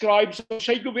with the scribes of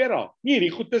Che Guevara. Nee, die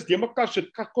goed is die mekaar so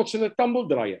kots in 'n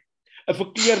tumbeldryer. 'n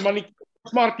verkeer mannetjie,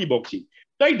 smartie boksie.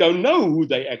 They don't know who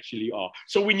they actually are.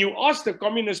 So when you ask the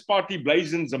Communist Party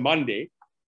Blazin Zamande,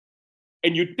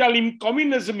 and you tell him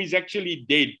communism is actually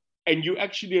dead, and you're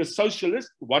actually a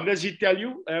socialist, what does he tell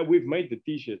you? We've made the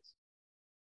t-shirts.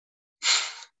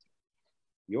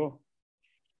 Yo.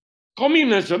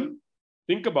 Communism,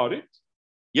 think about it.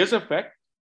 Here's a fact.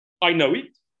 I know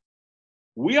it.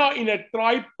 We are in a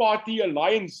tri-party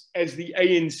alliance as the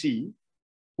ANC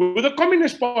with the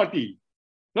Communist Party,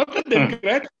 not the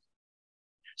Democrats.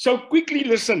 So quickly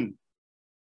listen.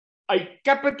 A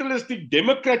capitalistic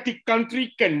democratic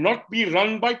country cannot be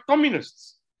run by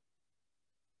communists.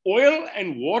 Oil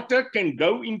and water can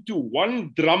go into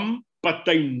one drum, but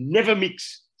they never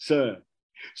mix, sir.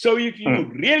 So if you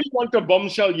really want a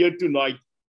bombshell here tonight,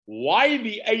 why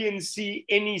the ANC,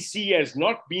 NEC has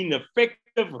not been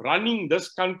effective running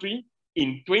this country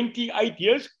in 28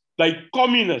 years? They're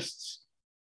communists.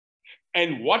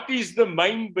 And what is the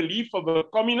main belief of a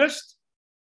communist?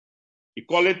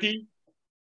 Equality,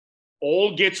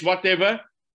 all gets whatever,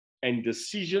 and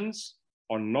decisions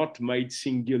are not made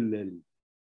singularly.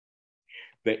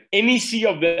 The NEC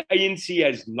of the ANC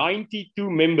has 92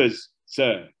 members,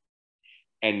 sir.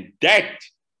 And that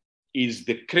is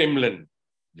the Kremlin.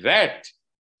 That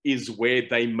is where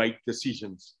they make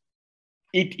decisions.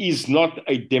 It is not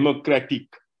a democratic,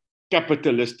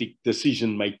 capitalistic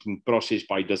decision-making process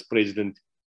by this president.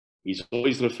 He's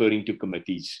always referring to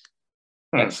committees.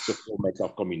 That's the format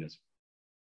of communism.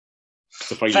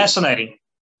 Fascinating.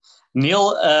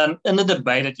 Neil, in the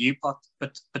debate that you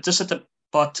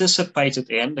participated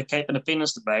in, the Cape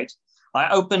Independence debate, I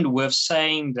opened with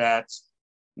saying that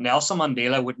Nelson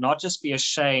Mandela would not just be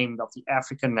ashamed of the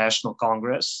African National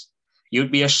Congress, he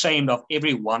would be ashamed of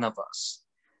every one of us.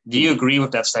 Do you agree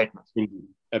with that statement? Indeed.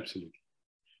 Absolutely.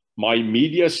 My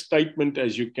media statement,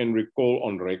 as you can recall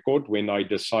on record, when I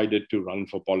decided to run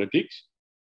for politics,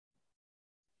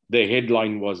 the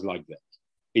headline was like that.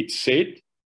 It said,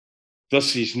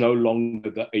 "This is no longer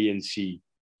the ANC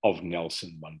of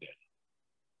Nelson Mandela."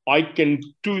 I can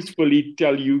truthfully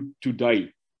tell you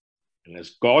today, and as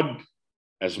God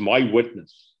as my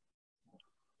witness,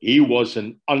 he was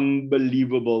an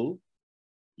unbelievable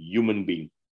human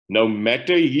being. No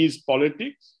matter his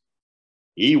politics,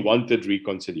 he wanted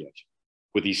reconciliation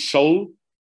with his soul,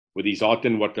 with his heart,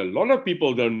 and what a lot of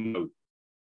people don't know.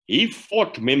 He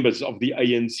fought members of the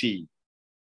ANC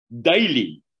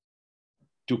daily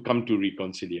to come to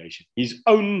reconciliation. His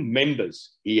own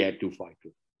members he had to fight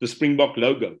with. The Springbok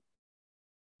logo,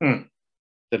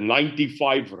 the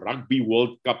 95 Rugby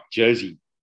World Cup jersey.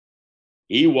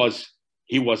 He was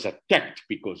attacked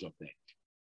because of that.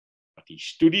 But he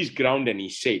stood his ground and he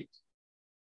said,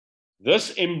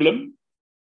 This emblem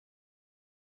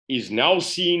is now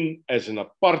seen as an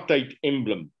apartheid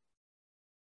emblem,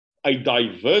 a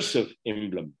diversive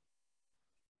emblem.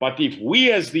 But if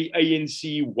we as the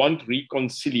ANC want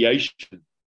reconciliation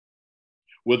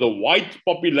with the white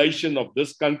population of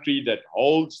this country that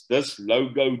holds this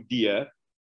logo dear,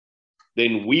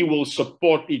 then we will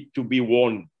support it to be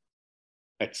worn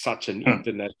at such an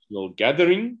international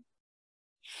gathering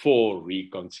for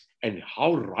reconciliation. And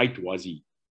how right was he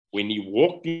when he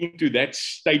walked into that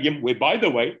stadium where, by the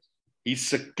way, his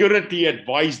security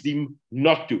advised him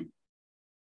not to.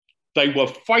 They were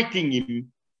fighting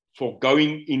him for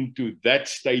going into that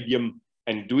stadium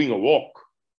and doing a walk.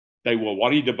 They were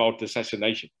worried about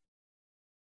assassination.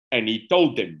 And he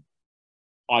told them,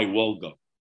 I will go.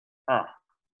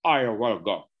 I will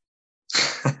go.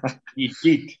 He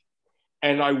did.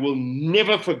 And I will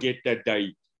never forget that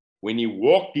day when he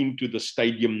walked into the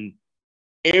stadium.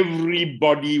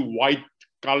 Everybody, white,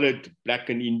 colored, black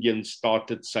and Indian,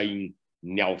 started saying,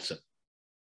 Nelson,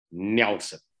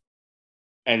 Nelson.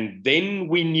 And then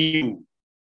we knew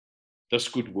this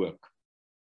could work.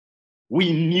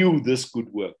 We knew this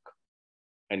could work.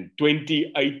 And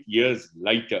 28 years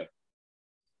later,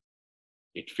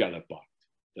 it fell apart.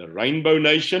 The Rainbow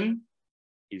Nation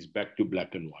is back to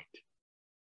black and white.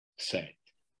 Sad.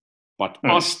 But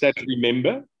us that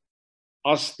remember,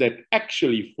 us that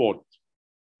actually fought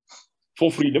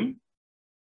for freedom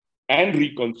and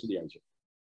reconciliation,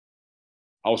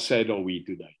 how sad are we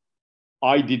today?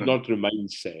 I did not remain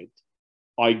sad.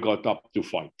 I got up to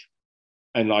fight.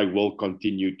 And I will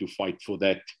continue to fight for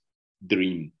that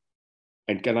dream.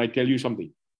 And can I tell you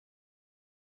something?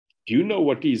 Do you know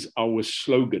what is our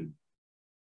slogan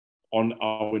on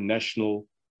our national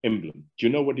emblem? Do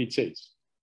you know what it says?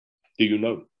 Do you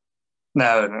know?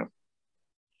 No.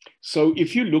 So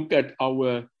if you look at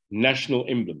our national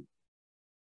emblem,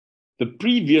 the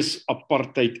previous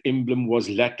apartheid emblem was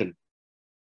Latin.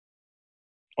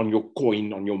 On your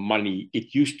coin, on your money,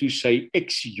 it used to say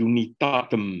ex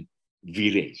unitatem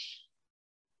vires.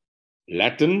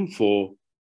 Latin for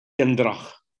eendrag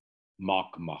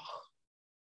maak mag.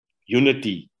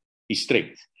 Unity is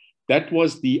strength. That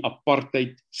was the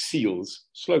apartheid seal's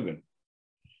slogan.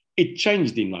 It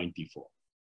changed in 94.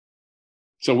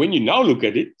 So when you now look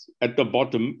at it, at the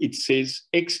bottom, it says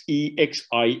XE,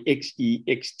 XI, XE,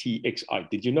 XT, XI.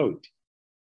 Did you know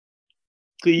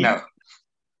it? No.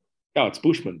 Yeah, it's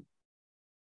Bushman.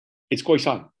 It's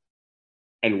Khoisan.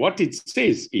 And what it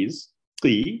says is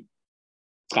Tri,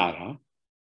 Trara,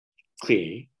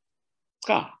 Tre,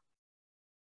 Tra.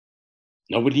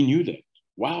 Nobody knew that.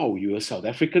 Wow, you're a South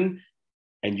African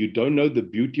and you don't know the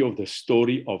beauty of the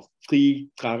story of Tri,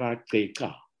 Trara, Tre,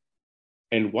 Tra.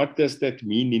 And what does that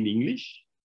mean in English?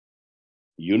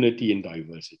 Unity and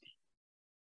diversity.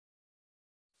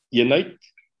 Eenheid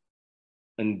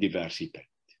and diversiteit.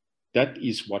 That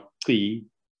is what Tri,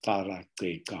 Trara,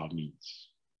 Tre, Tra means.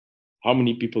 How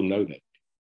many people know that?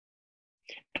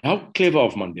 How clever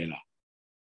of Mandela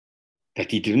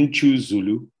that he didn't choose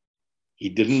Zulu, he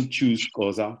didn't choose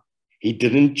Xhosa, he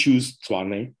didn't choose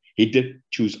Tswana, he didn't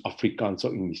choose Afrikaans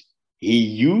or English. He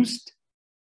used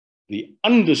the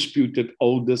undisputed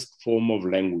oldest form of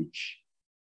language,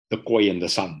 the Khoi and the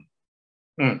San.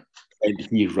 And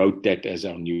he wrote that as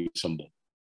our new symbol.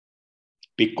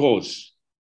 Because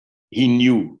he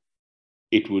knew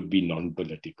it would be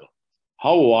non-political.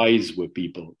 How wise were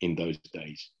people in those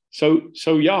days? So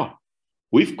yeah,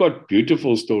 we've got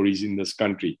beautiful stories in this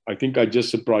country. I think I just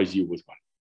surprised you with one.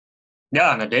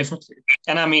 Yeah, no, definitely.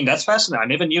 And I mean, that's fascinating. I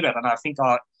never knew that. And I think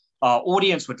our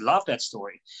audience would love that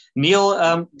story.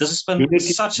 Neil, this has been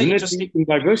such an interesting... Unity in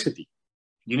diversity.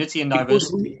 Unity and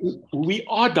diversity. Because we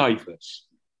are diverse.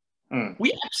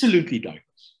 We are absolutely diverse.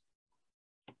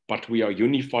 But we are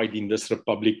unified in this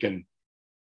republic. And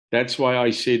that's why I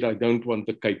said I don't want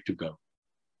the Cape to go.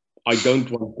 I don't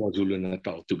want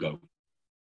KwaZulu-Natal to go.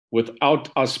 Without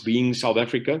us being South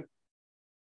Africa,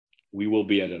 we will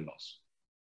be at a loss.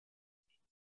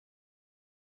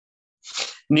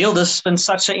 Neil, this has been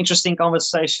such an interesting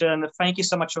conversation. Thank you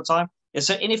so much for your time. Is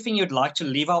there anything you'd like to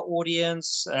leave our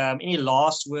audience? Any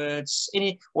last words?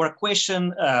 Or a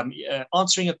question,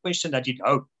 answering a question that you'd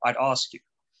hope I'd ask you?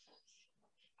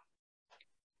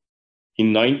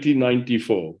 In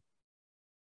 1994,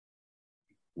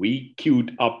 we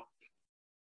queued up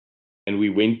and we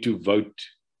went to vote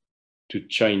to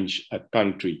change a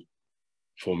country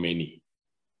for many.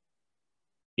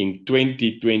 In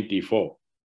 2024,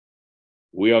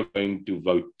 we are going to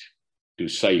vote to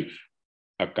save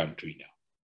a country now.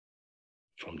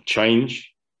 From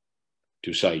change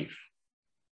to save.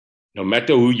 No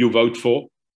matter who you vote for,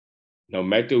 no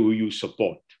matter who you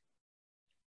support,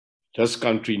 This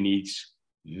country needs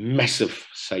massive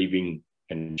saving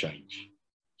and change.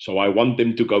 So I want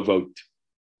them to go vote.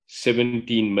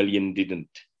 17 million didn't.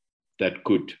 That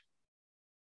could.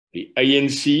 The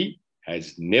ANC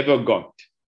has never got,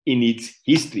 in its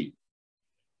history,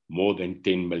 more than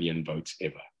 10 million votes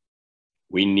ever.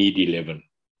 We need 11.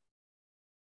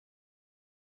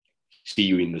 See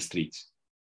you in the streets.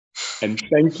 And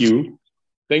thank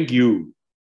you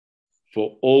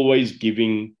for always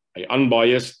giving an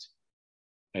unbiased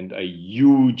and a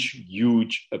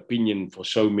huge opinion for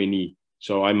so many.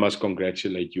 So I must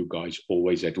congratulate you guys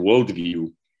always at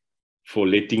Worldview for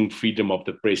letting freedom of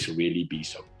the press really be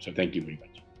so. So thank you very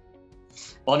much.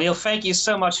 Well, Neil, thank you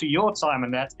so much for your time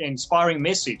and that inspiring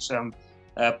message.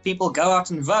 People go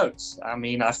out and vote. I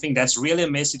mean, I think that's really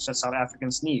a message that South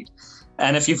Africans need.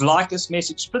 And if you've liked this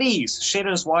message, please share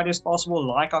it as wide as possible,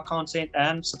 like our content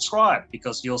and subscribe,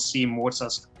 because you'll see more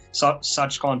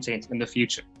such content in the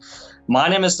future. My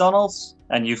name is Donald,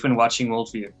 and you've been watching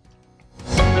Worldview.